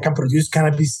country that can produce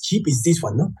cannabis cheap, it's this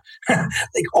one, no?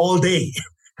 Like all day,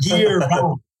 year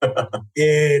round.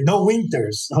 No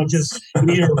winters, just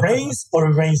either rains or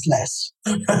it rains less.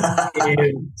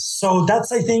 So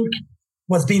that's, I think,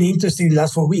 what's been interesting in the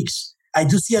last 4 weeks. I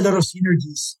do see a lot of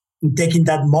synergies in taking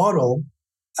that model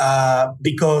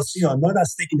because, not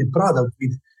us taking the product.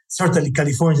 Certainly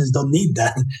Californians don't need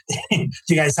that.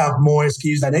 You guys have more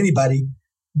SKUs than anybody,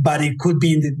 but it could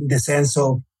be in the sense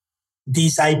of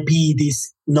this IP,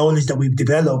 this knowledge that we've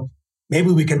developed.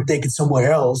 Maybe we can take it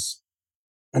somewhere else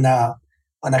on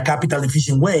a capital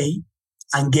efficient way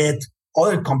and get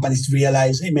other companies to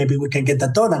realize, hey, maybe we can get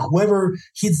that done. And whoever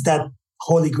hits that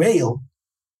holy grail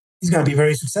is going to be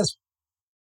very successful.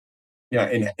 Yeah,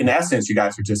 in essence, you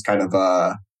guys are just kind of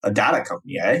a data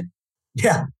company, eh?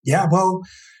 Yeah. Well,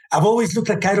 I've always looked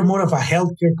at kind of more of a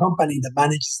healthcare company that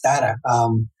manages data.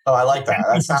 I like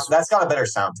that. That's got a better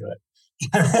sound to it.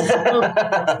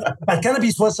 But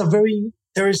cannabis was a very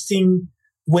interesting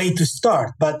way to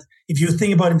start. But if you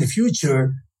think about in the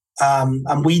future,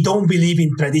 and we don't believe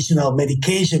in traditional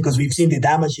medication because we've seen the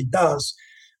damage it does.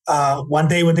 One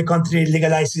day when the country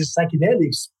legalizes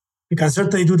psychedelics, we can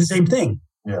certainly do the same thing.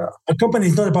 Yeah. A company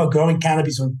is not about growing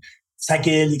cannabis or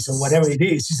psychedelics or whatever it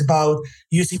is. It's about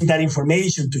using that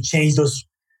information to change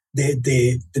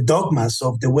the dogmas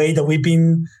of the way that we've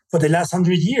been for the last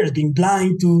 100 years, being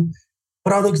blind to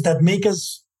products that make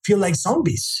us feel like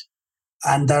zombies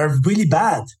and that are really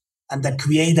bad and that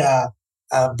create a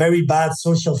very bad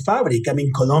social fabric. I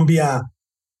mean, Colombia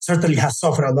certainly has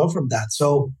suffered a lot from that.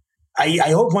 So I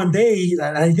hope one day,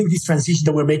 and I think this transition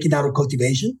that we're making out of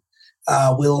cultivation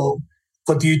will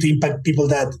continue to impact people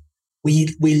that we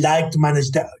like to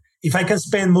manage that. If I can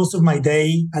spend most of my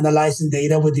day analyzing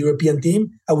data with the European team,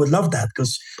 I would love that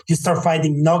because you start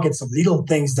finding nuggets of little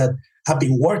things that have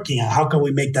been working and how can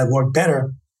we make that work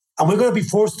better? And we're going to be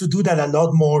forced to do that a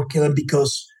lot more, Kellen,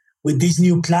 because with this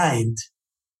new client,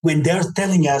 when they're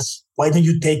telling us, why don't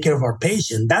you take care of our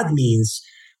patient? That means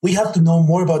we have to know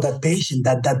more about that patient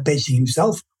than that patient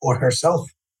himself or herself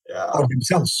or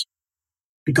themselves.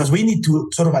 Because we need to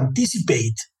sort of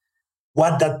anticipate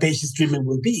what that patient's treatment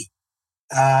will be.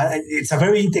 It's a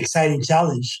very exciting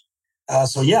challenge.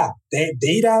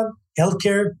 Data,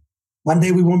 healthcare. One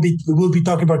day we will be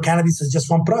talking about cannabis as just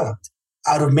one product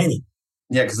out of many.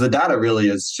 Yeah, because the data really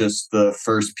is just the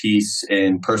first piece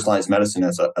in personalized medicine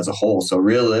as a whole. So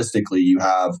realistically, you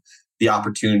have the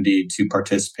opportunity to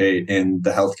participate in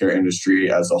the healthcare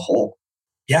industry as a whole.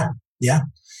 Yeah.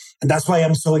 And that's why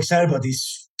I'm so excited about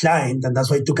this client. And that's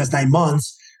why it took us 9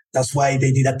 months. That's why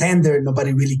they did a tender.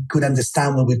 Nobody really could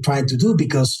understand what we're trying to do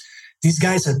because these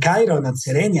guys at Chiron and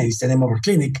Serenia is the name of our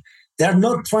clinic. They're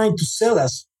not trying to sell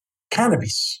us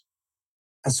cannabis.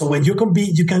 And so when you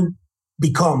can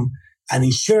become an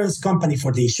insurance company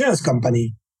for the insurance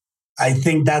company, I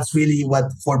think that's really what,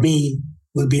 for me,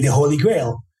 will be the holy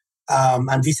grail.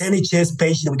 And this NHS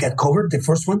patient that we got covered, the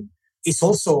first one, is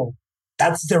also,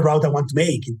 that's the route I want to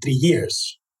make in 3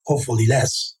 years, hopefully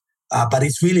less. But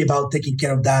it's really about taking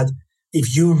care of that.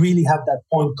 If you really have that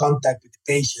point contact with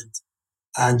the patient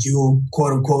and you,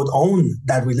 quote unquote, own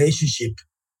that relationship,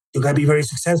 you can be very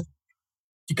successful.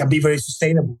 You can be very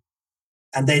sustainable.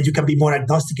 And then you can be more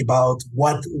agnostic about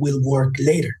what will work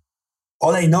later.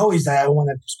 All I know is that I don't want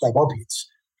to prescribe opiates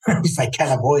if I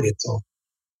can avoid it. So,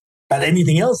 but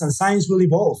anything else, and science will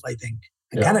evolve, I think.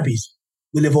 And cannabis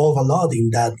will evolve a lot in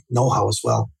that know-how as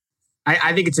well.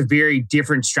 I think it's a very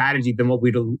different strategy than what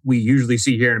we usually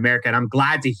see here in America. And I'm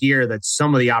glad to hear that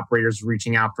some of the operators are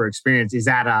reaching out for experience. Is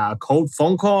that a cold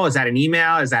phone call? Is that an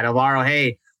email? Is that Alvaro,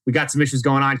 hey, we got some issues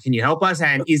going on. Can you help us?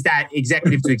 And is that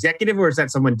executive to executive or is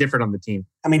that someone different on the team?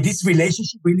 I mean, this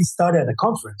relationship really started at a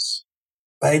conference,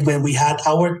 right? When we had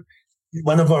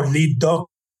one of our lead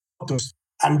doctors.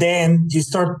 And then you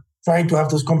start trying to have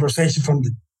those conversations from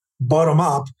the bottom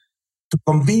up to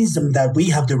convince them that we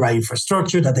have the right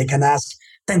infrastructure, that they can ask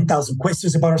 10,000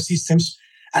 questions about our systems.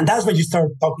 And that's when you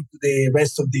start talking to the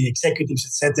rest of the executives,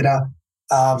 etc.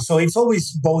 So it's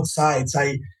always both sides.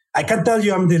 I can tell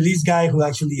you I'm the least guy who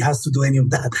actually has to do any of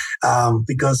that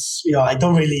because I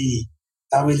don't really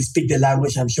speak the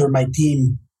language. I'm sure my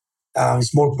team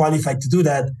is more qualified to do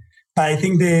that. But I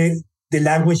think the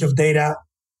language of data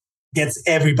gets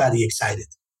everybody excited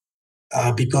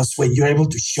because when you're able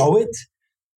to show it,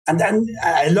 and then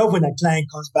I love when a client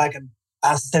comes back and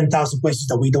asks 10,000 questions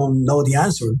that we don't know the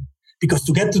answer, because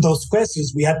to get to those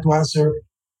questions, we had to answer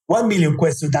 1 million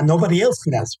questions that nobody else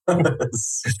could answer.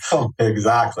 So,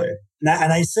 exactly.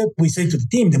 And we said to the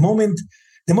team, the moment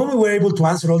we're able to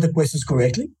answer all the questions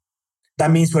correctly, that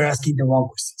means we're asking the wrong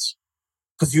questions.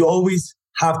 Because you always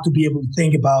have to be able to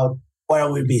think about what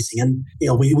are we missing. And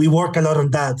we work a lot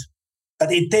on that.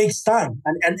 But it takes time.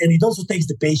 And it also takes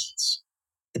the patience.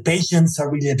 The patients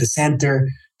are really at the center.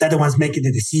 They're the ones making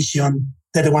the decision.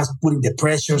 They're the ones putting the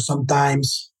pressure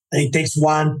sometimes. And it takes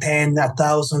 1, 10,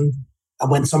 1,000.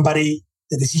 And when the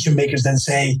decision makers then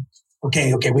say,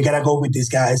 okay, we got to go with these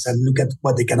guys and look at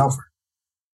what they can offer.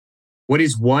 What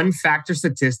is one factor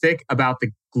statistic about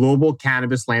the global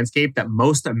cannabis landscape that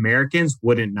most Americans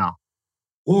wouldn't know?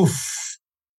 Oof,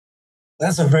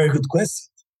 that's a very good question.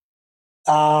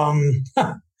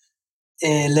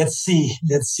 Let's see.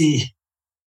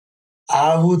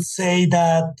 I would say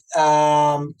that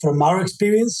from our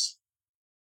experience,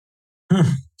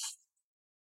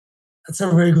 that's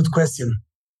a very good question.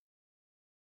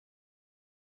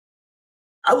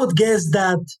 I would guess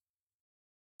that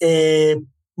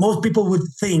most people would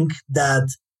think that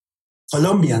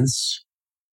Colombians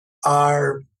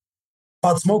are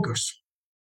pot smokers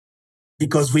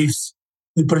because we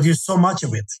produce so much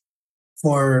of it.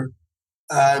 For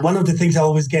one of the things I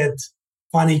always get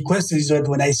funny questions is that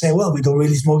when I say, well, we don't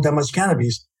really smoke that much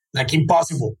cannabis, like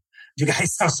impossible. You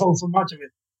guys have sold so much of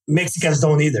it. Mexicans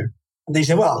don't either. And they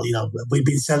say, well, we've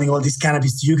been selling all this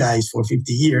cannabis to you guys for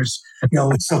 50 years.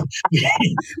 So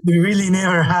we really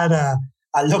never had a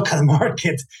local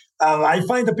market. I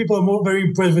find that people are very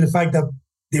impressed with the fact that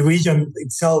the region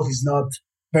itself is not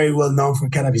very well known for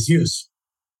cannabis use.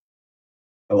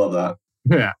 I love that.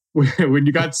 Yeah. When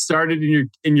you got started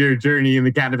in your journey in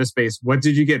the cannabis space, what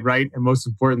did you get right? And most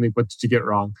importantly, what did you get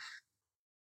wrong?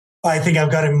 I think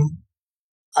I've gotten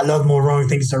a lot more wrong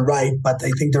things are right, but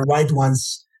I think the right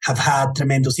ones have had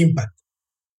tremendous impact.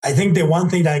 I think the one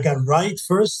thing that I got right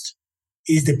first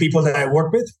is the people that I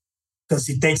work with, because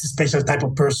it takes a special type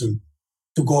of person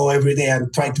to go every day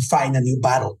and try to find a new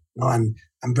battle, and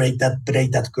break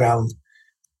that ground.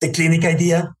 The clinic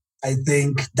idea, I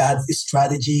think that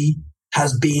strategy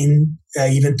has been,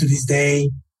 even to this day,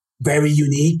 very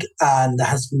unique and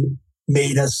has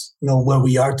made us where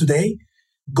we are today.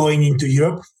 Going into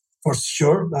Europe, for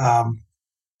sure.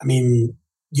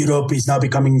 Europe is now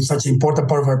becoming such an important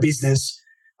part of our business,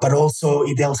 but also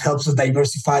it helps us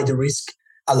diversify the risk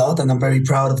a lot. And I'm very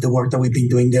proud of the work that we've been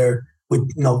doing there with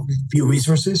few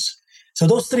resources. So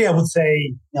those three, I would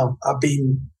say, have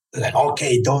been like,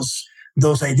 okay,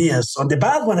 those ideas. On the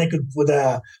bad one, I could put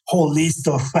a whole list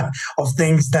of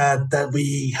things that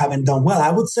we haven't done well.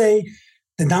 I would say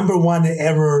the number one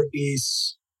ever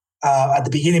is at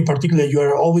the beginning, particularly, you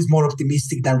are always more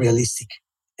optimistic than realistic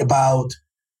about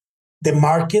the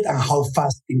market and how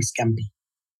fast things can be.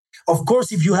 Of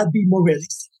course, if you had been more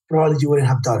realistic, probably you wouldn't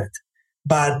have done it.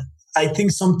 But I think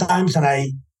sometimes, and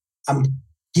I'm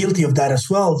guilty of that as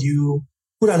well, you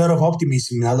put a lot of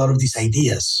optimism in a lot of these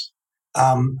ideas.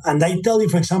 And I tell you,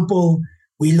 for example,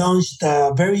 we launched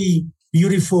a very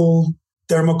beautiful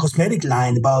dermocosmetic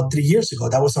line about 3 years ago.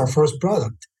 That was our first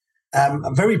product.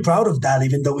 I'm very proud of that,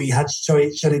 even though we had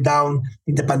to shut it down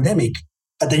in the pandemic.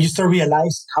 But then you start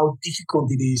realizing how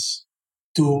difficult it is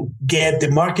to get the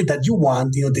market that you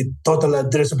want, the total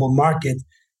addressable market,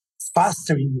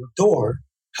 faster in your door,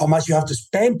 how much you have to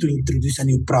spend to introduce a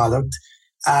new product,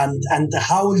 and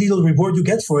how little reward you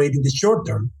get for it in the short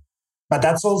term. But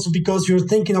that's also because you're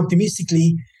thinking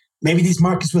optimistically, maybe these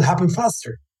markets will happen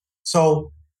faster.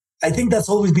 So I think that's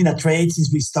always been a trade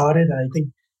since we started. And I think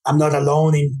I'm not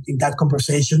alone in that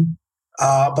conversation.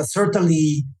 But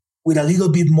certainly with a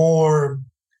little bit more,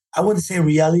 I wouldn't say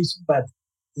realism, but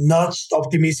nudged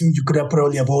optimism, you could have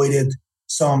probably avoided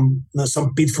some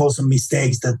pitfalls and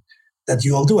mistakes that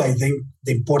you all do. I think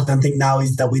the important thing now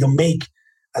is that we don't make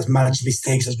as much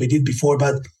mistakes as we did before.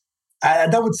 But I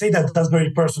would say that that's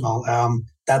very personal.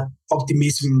 That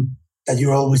optimism that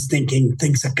you're always thinking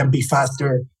things that can be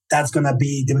faster, that's going to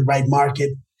be the right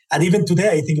market. And even today,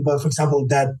 I think about, for example,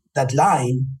 that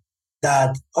line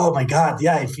that, oh my God,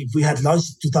 yeah, if we had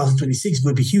launched in 2026, it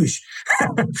would be huge.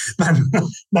 But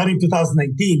not in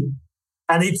 2019.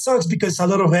 And it sucks because a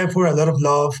lot of effort, a lot of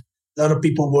love, a lot of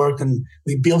people worked, and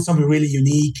we built something really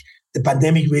unique. The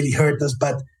pandemic really hurt us,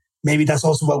 but maybe that's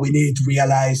also what we needed to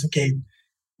realize. Okay,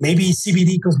 maybe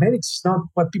CBD cosmetics is not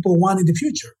what people want in the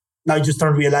future. Now you just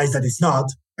start to realize that it's not,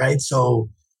 right? So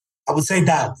I would say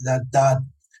that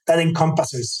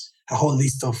encompasses a whole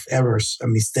list of errors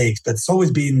and mistakes, but it's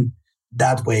always been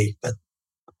that way, but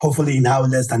hopefully now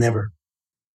less than ever.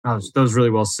 That was really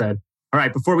well said. All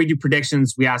right, before we do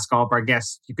predictions, we ask all of our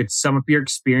guests if you could sum up your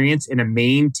experience in a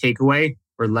main takeaway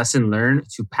or lesson learned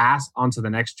to pass on to the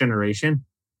next generation.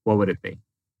 What would it be?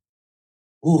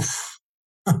 Oof.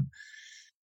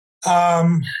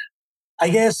 I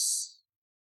guess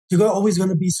you're always going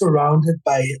to be surrounded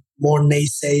by more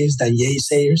naysayers than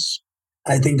yaysayers.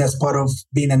 I think that's part of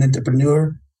being an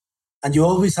entrepreneur. And you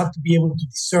always have to be able to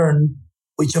discern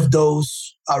which of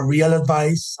those are real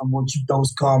advice and which of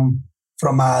those come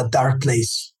from a dark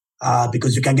place,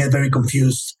 because you can get very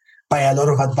confused by a lot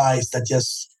of advice that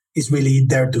just is really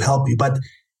there to help you. But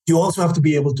you also have to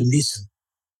be able to listen.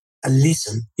 and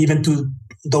listen even to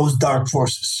those dark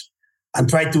forces and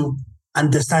try to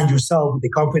understand yourself with the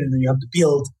confidence that you have to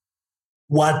build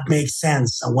what makes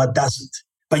sense and what doesn't.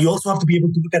 But you also have to be able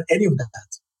to look at any of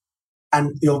that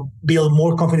and build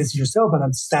more confidence in yourself and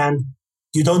understand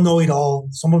you don't know it all.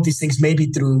 Some of these things may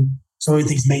be true. Some of these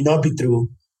things may not be true.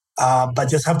 But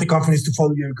just have the confidence to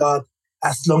follow your gut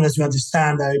as long as you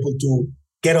understand and are able to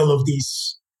get all of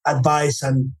this advice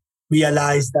and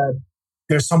realize that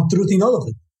there's some truth in all of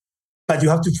it. But you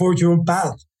have to forge your own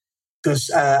path. Because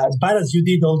as bad as you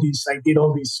did I did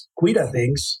all these Quita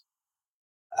things.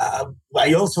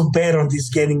 I also bet on this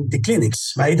getting the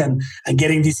clinics, right? And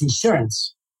getting this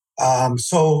insurance.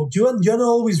 So you're not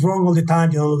always wrong all the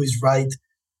time. You're not always right.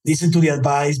 Listen to the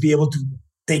advice, be able to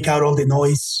take out all the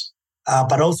noise,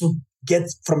 but also get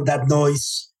from that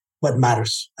noise what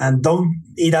matters. And don't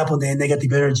eat up on the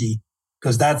negative energy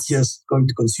because that's just going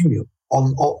to consume you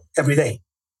all every day.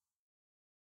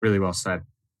 Really well said.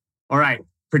 All right.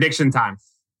 Prediction time.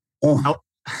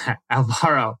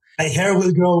 Alvaro. My hair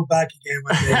will grow back again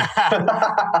one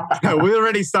day. We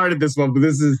already started this one, but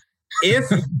this is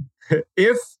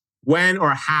if, when,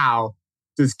 or how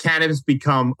does cannabis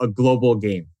become a global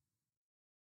game?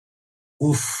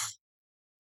 Oof.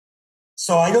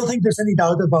 So I don't think there's any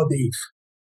doubt about the if.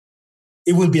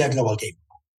 It will be a global game.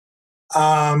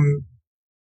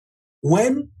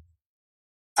 When?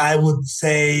 I would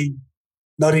say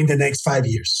not in the next 5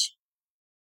 years.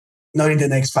 Not in the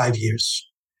next 5 years.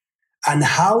 And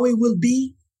how it will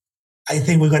be, I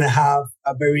think we're going to have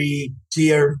a very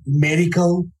clear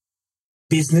medical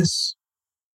business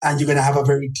and you're going to have a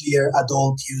very clear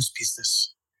adult use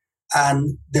business.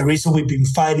 And the reason we've been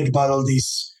fighting about all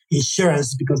this insurance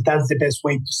is because that's the best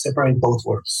way to separate both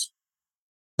worlds.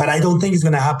 But I don't think it's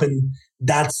going to happen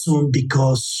that soon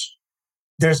because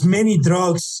there's many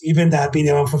drugs, even that have been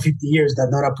around for 50 years, that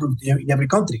are not approved in every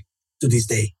country to this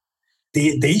day.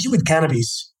 The issue with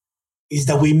cannabis is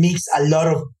that we mix a lot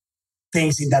of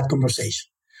things in that conversation.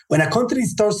 When a country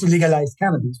starts to legalize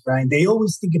cannabis, Brian, they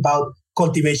always think about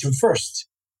cultivation first.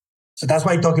 So that's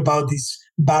why I talk about these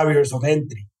barriers of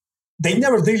entry. They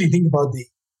never really think about the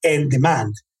end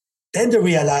demand. Then they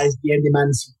realize the end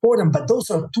demand is important, but those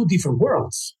are two different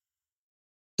worlds.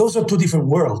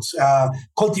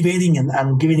 Cultivating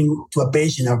and giving to a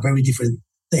patient are very different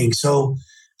things. So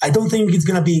I don't think it's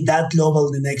going to be that global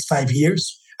in the next 5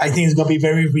 years. I think it's going to be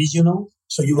very regional.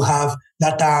 So you will have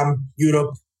LATAM,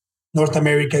 Europe, North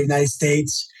America, United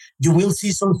States. You will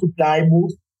see some supply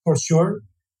move for sure,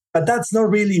 but that's not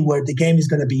really where the game is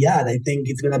going to be at. I think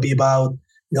it's going to be about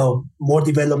more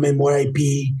development, more IP,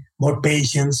 more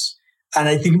patience. And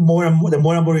I think the more and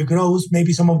more it grows,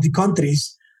 maybe some of the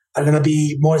countries are going to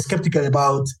be more skeptical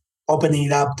about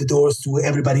opening up the doors to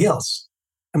everybody else.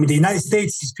 I mean, the United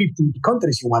States is 50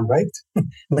 countries in one, right?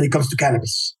 When it comes to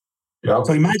cannabis. Yeah.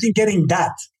 So imagine getting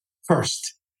that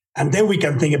first. And then we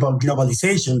can think about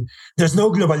globalization. There's no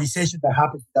globalization that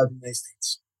happens without the United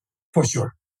States, for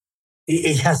sure.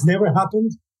 It has never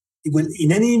happened. It will,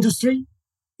 in any industry,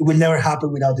 it will never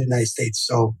happen without the United States.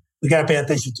 So we got to pay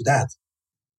attention to that.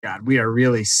 God, we are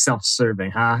really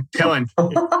self-serving, huh? Kellen.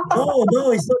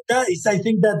 No, it's not that. I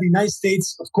think that the United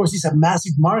States, of course, is a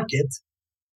massive market.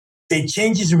 The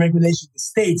changes in regulations in the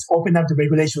states open up the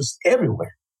regulations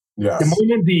everywhere. Yes. The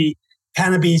moment the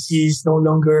cannabis is no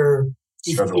longer,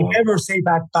 if ever SAFE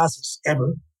Act passes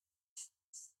ever,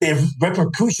 the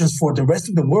repercussions for the rest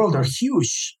of the world are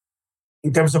huge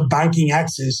in terms of banking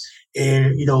access.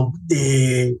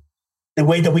 The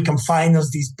way that we can finance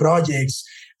these projects,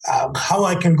 how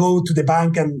I can go to the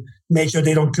bank and make sure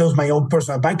they don't close my own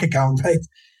personal bank account, right?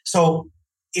 So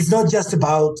it's not just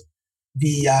about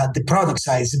the product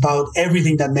side. It's about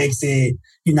everything that makes the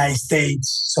United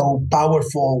States so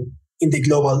powerful in the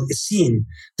global scene.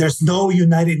 There's no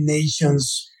United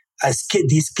Nations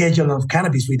schedule of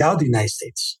cannabis without the United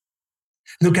States.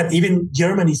 Look at even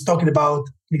Germany is talking about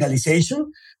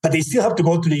legalization, but they still have to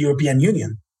go to the European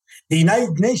Union. The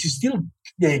United Nations still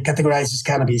categorizes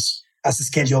cannabis as a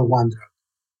Schedule 1 drug.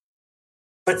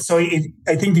 But so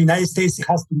I think the United States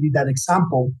has to be that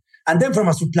example. And then from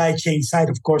a supply chain side,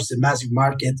 of course, a massive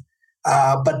market.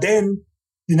 But then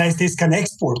the United States can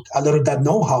export a lot of that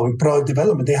know-how in product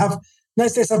development. The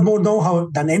United States have more know-how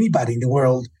than anybody in the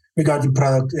world regarding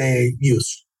product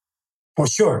use, for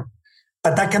sure.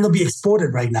 But that cannot be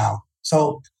exported right now.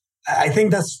 So I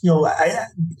think that's,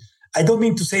 I don't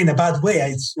mean to say in a bad way.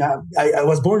 I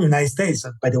was born in the United States,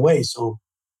 by the way. So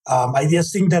I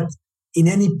just think that in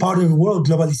any part of the world,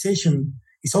 globalization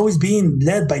is always being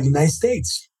led by the United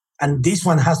States. And this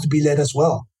one has to be led as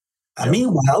well.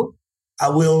 Meanwhile,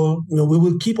 we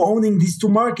will keep owning these two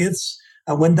markets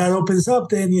And when that opens up,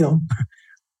 then,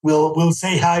 we'll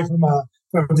say hi from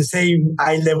the same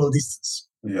eye level distance.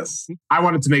 Yes. I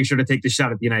wanted to make sure to take the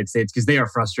shot at the United States because they are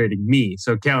frustrating me.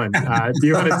 So, Kellen, do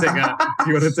you want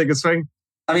to take a swing?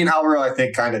 I mean, Alvaro, I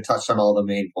think, kind of touched on all the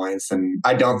main points, and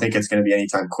I don't think it's going to be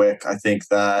anytime quick. I think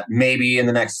that maybe in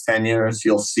the next 10 years,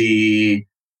 you'll see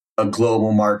a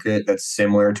global market that's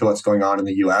similar to what's going on in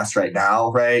the US right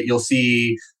now, right? You'll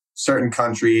see certain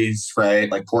countries,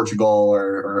 right, like Portugal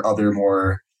or other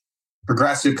more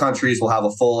progressive countries will have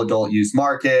a full adult use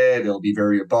market. It'll be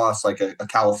very robust, like a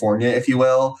California, if you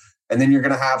will. And then you're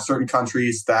going to have certain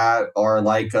countries that are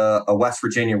like a West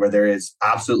Virginia, where there is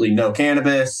absolutely no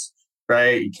cannabis,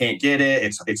 right? You can't get it.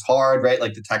 It's hard, right?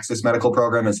 Like the Texas medical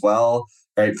program as well,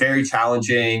 right? Very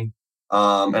challenging.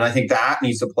 And I think that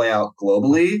needs to play out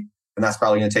globally. And that's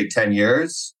probably going to take 10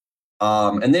 years.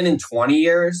 And then in 20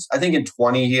 years, I think in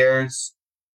 20 years,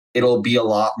 it'll be a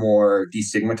lot more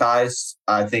destigmatized.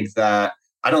 I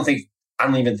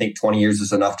don't even think 20 years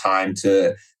is enough time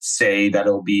to say that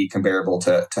it'll be comparable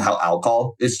to how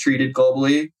alcohol is treated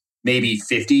globally. Maybe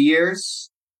 50 years,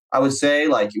 I would say.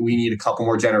 Like, we need a couple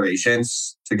more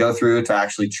generations to go through to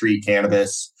actually treat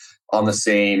cannabis on the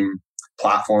same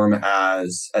platform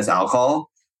as alcohol.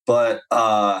 But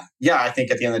I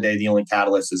think at the end of the day, the only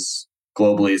catalyst is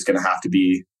globally is going to have to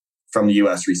be from the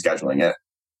US rescheduling it.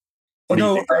 What do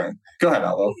you think, Brian? Go ahead,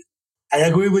 Alvaro. I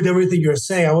agree with everything you're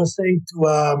saying. I was saying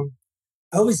I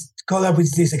always call up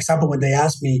with this example when they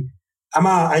ask me.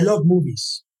 I love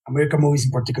movies, American movies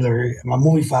in particular. I'm a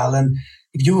movie fan, and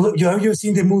if you've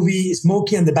seen the movie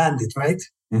Smokey and the Bandit, right?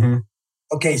 Mm-hmm.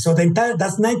 Okay, so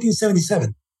that's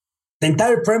 1977. The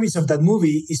entire premise of that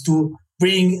movie is to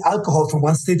bring alcohol from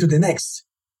one state to the next,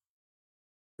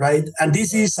 right? And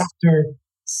this is after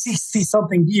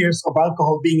 60-something years of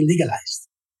alcohol being legalized.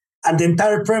 And the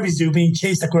entire premise, you're being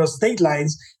chased across state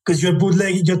lines because you're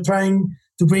trying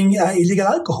to bring illegal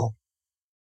alcohol.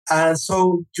 And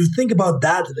so you think about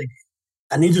that, like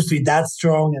an industry that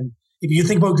strong. And if you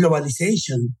think about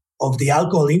globalization of the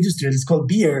alcohol industry, it's called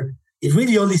beer, it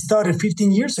really only started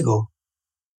 15 years ago,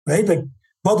 right? Like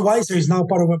Budweiser is now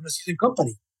part of a Brazilian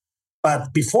company.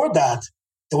 But before that,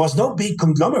 there was no big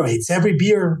conglomerates. Every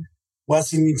beer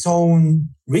was in its own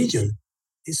region.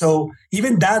 So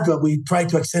even that, what we try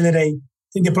to accelerate, I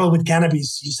think the problem with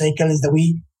cannabis, you say, Kellen, is that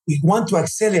we want to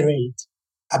accelerate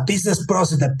a business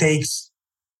process that takes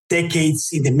decades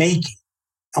in the making.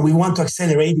 And we want to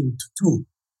accelerate it too.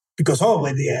 Because,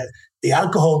 the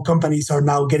alcohol companies are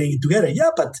now getting it together. Yeah,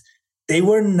 but they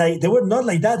were not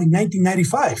like that in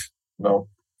 1995. No.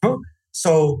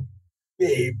 So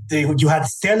you had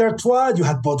Stella Artois, you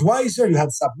had Budweiser, you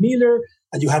had Sap Miller,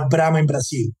 and you had Brahma in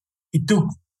Brazil. It took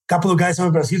couple of guys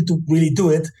from Brazil to really do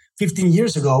it 15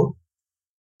 years ago.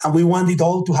 And we want it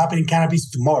all to happen in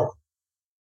cannabis tomorrow.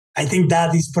 I think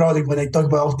that is probably when I talk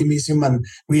about optimism and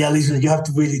realism, you have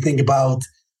to really think about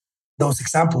those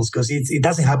examples because it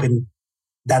doesn't happen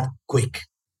that quick.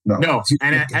 No.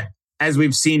 And as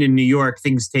we've seen in New York,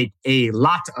 things take a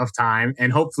lot of time.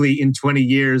 And hopefully in 20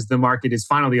 years, the market is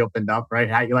finally opened up, right?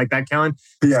 How you like that, Kellen?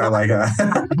 Yeah, I like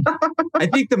that. I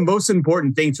think the most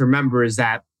important thing to remember is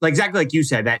that, exactly like you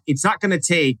said, that it's not going to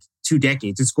take 2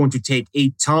 decades. It's going to take a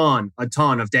ton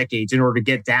of decades in order to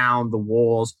get down the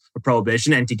walls of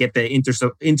prohibition and to get the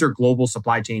interglobal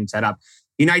supply chain set up.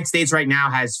 The United States right now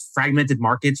has fragmented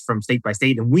markets from state by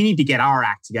state, and we need to get our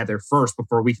act together first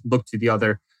before we can look to the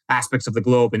other aspects of the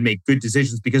globe and make good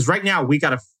decisions. Because right now we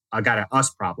got a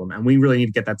us problem, and we really need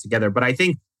to get that together. But I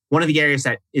think one of the areas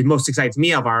that it most excites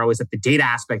me, Alvaro, is that the data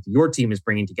aspect your team is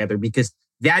bringing together, because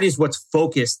that is what's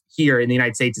focused here in the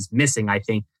United States is missing, I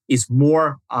think, is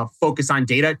more focus on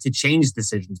data to change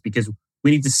decisions, because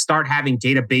we need to start having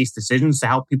data-based decisions to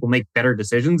help people make better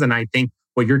decisions. And I think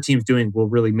what your team's doing will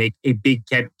really make a big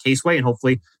caseway, and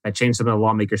hopefully that change some of the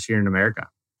lawmakers here in America.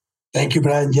 Thank you,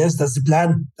 Brian. Yes, that's the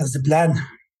plan.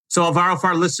 So Alvaro, for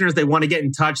our listeners, they want to get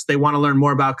in touch, they want to learn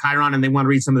more about Chiron, and they want to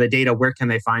read some of the data. Where can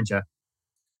they find you?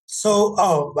 So,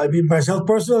 myself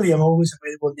personally, I'm always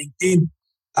available on LinkedIn.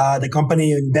 The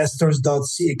company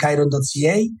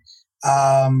investors.chiron.ca.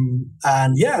 I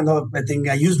think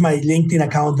I use my LinkedIn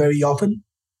account very often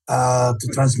to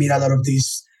transmit a lot of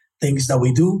these things that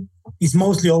we do. It's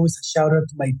mostly always a shout out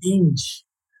to my team.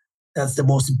 That's the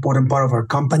most important part of our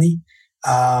company.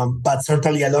 But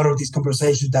certainly a lot of these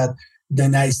conversations that the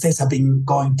United States have been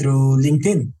going through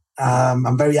LinkedIn.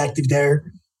 I'm very active there.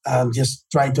 Just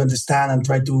trying to understand and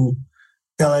try to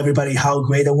tell everybody how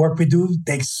great the work we do. It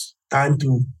takes time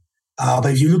to,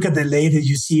 but if you look at the latest,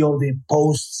 you see all the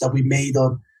posts that we made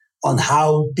on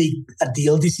how big a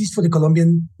deal this is for the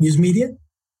Colombian news media.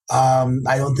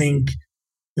 I don't think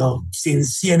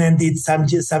since CNN did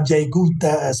Sanjay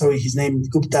Gupta, his name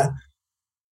Gupta,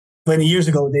 20 years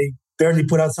ago, they barely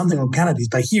put out something on cannabis.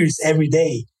 But here it's every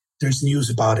day there's news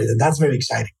about it. And that's very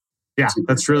exciting. Yeah,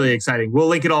 that's really exciting. We'll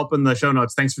link it all up in the show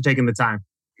notes. Thanks for taking the time.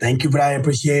 Thank you, Brian.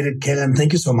 Appreciate it. Kellen,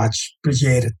 thank you so much.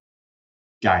 Appreciate it.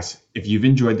 Guys, if you've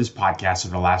enjoyed this podcast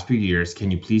over the last few years, can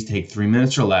you please take 3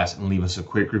 minutes or less and leave us a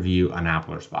quick review on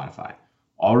Apple or Spotify?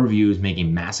 All reviews make a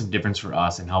massive difference for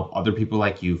us and help other people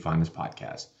like you find this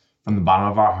podcast. From the bottom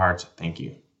of our hearts, thank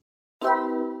you.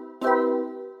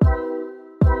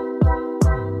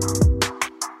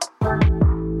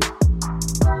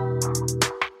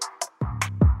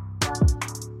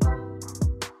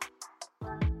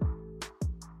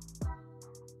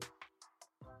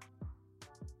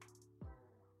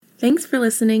 Thanks for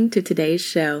listening to today's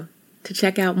show. To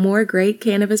check out more great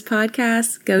cannabis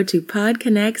podcasts, go to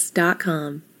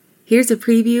podconnects.com. Here's a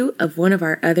preview of one of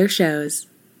our other shows.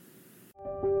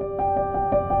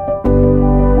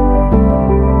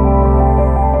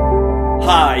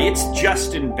 Hi, it's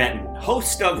Justin Benton,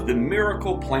 host of the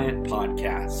Miracle Plant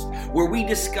Podcast, where we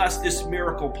discuss this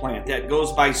miracle plant that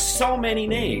goes by so many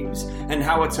names and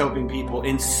how it's helping people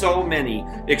in so many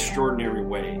extraordinary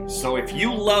ways. So if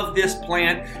you love this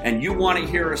plant and you want to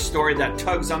hear a story that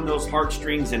tugs on those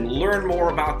heartstrings and learn more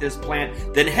about this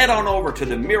plant, then head on over to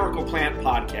the Miracle Plant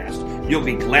Podcast. You'll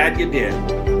be glad you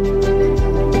did.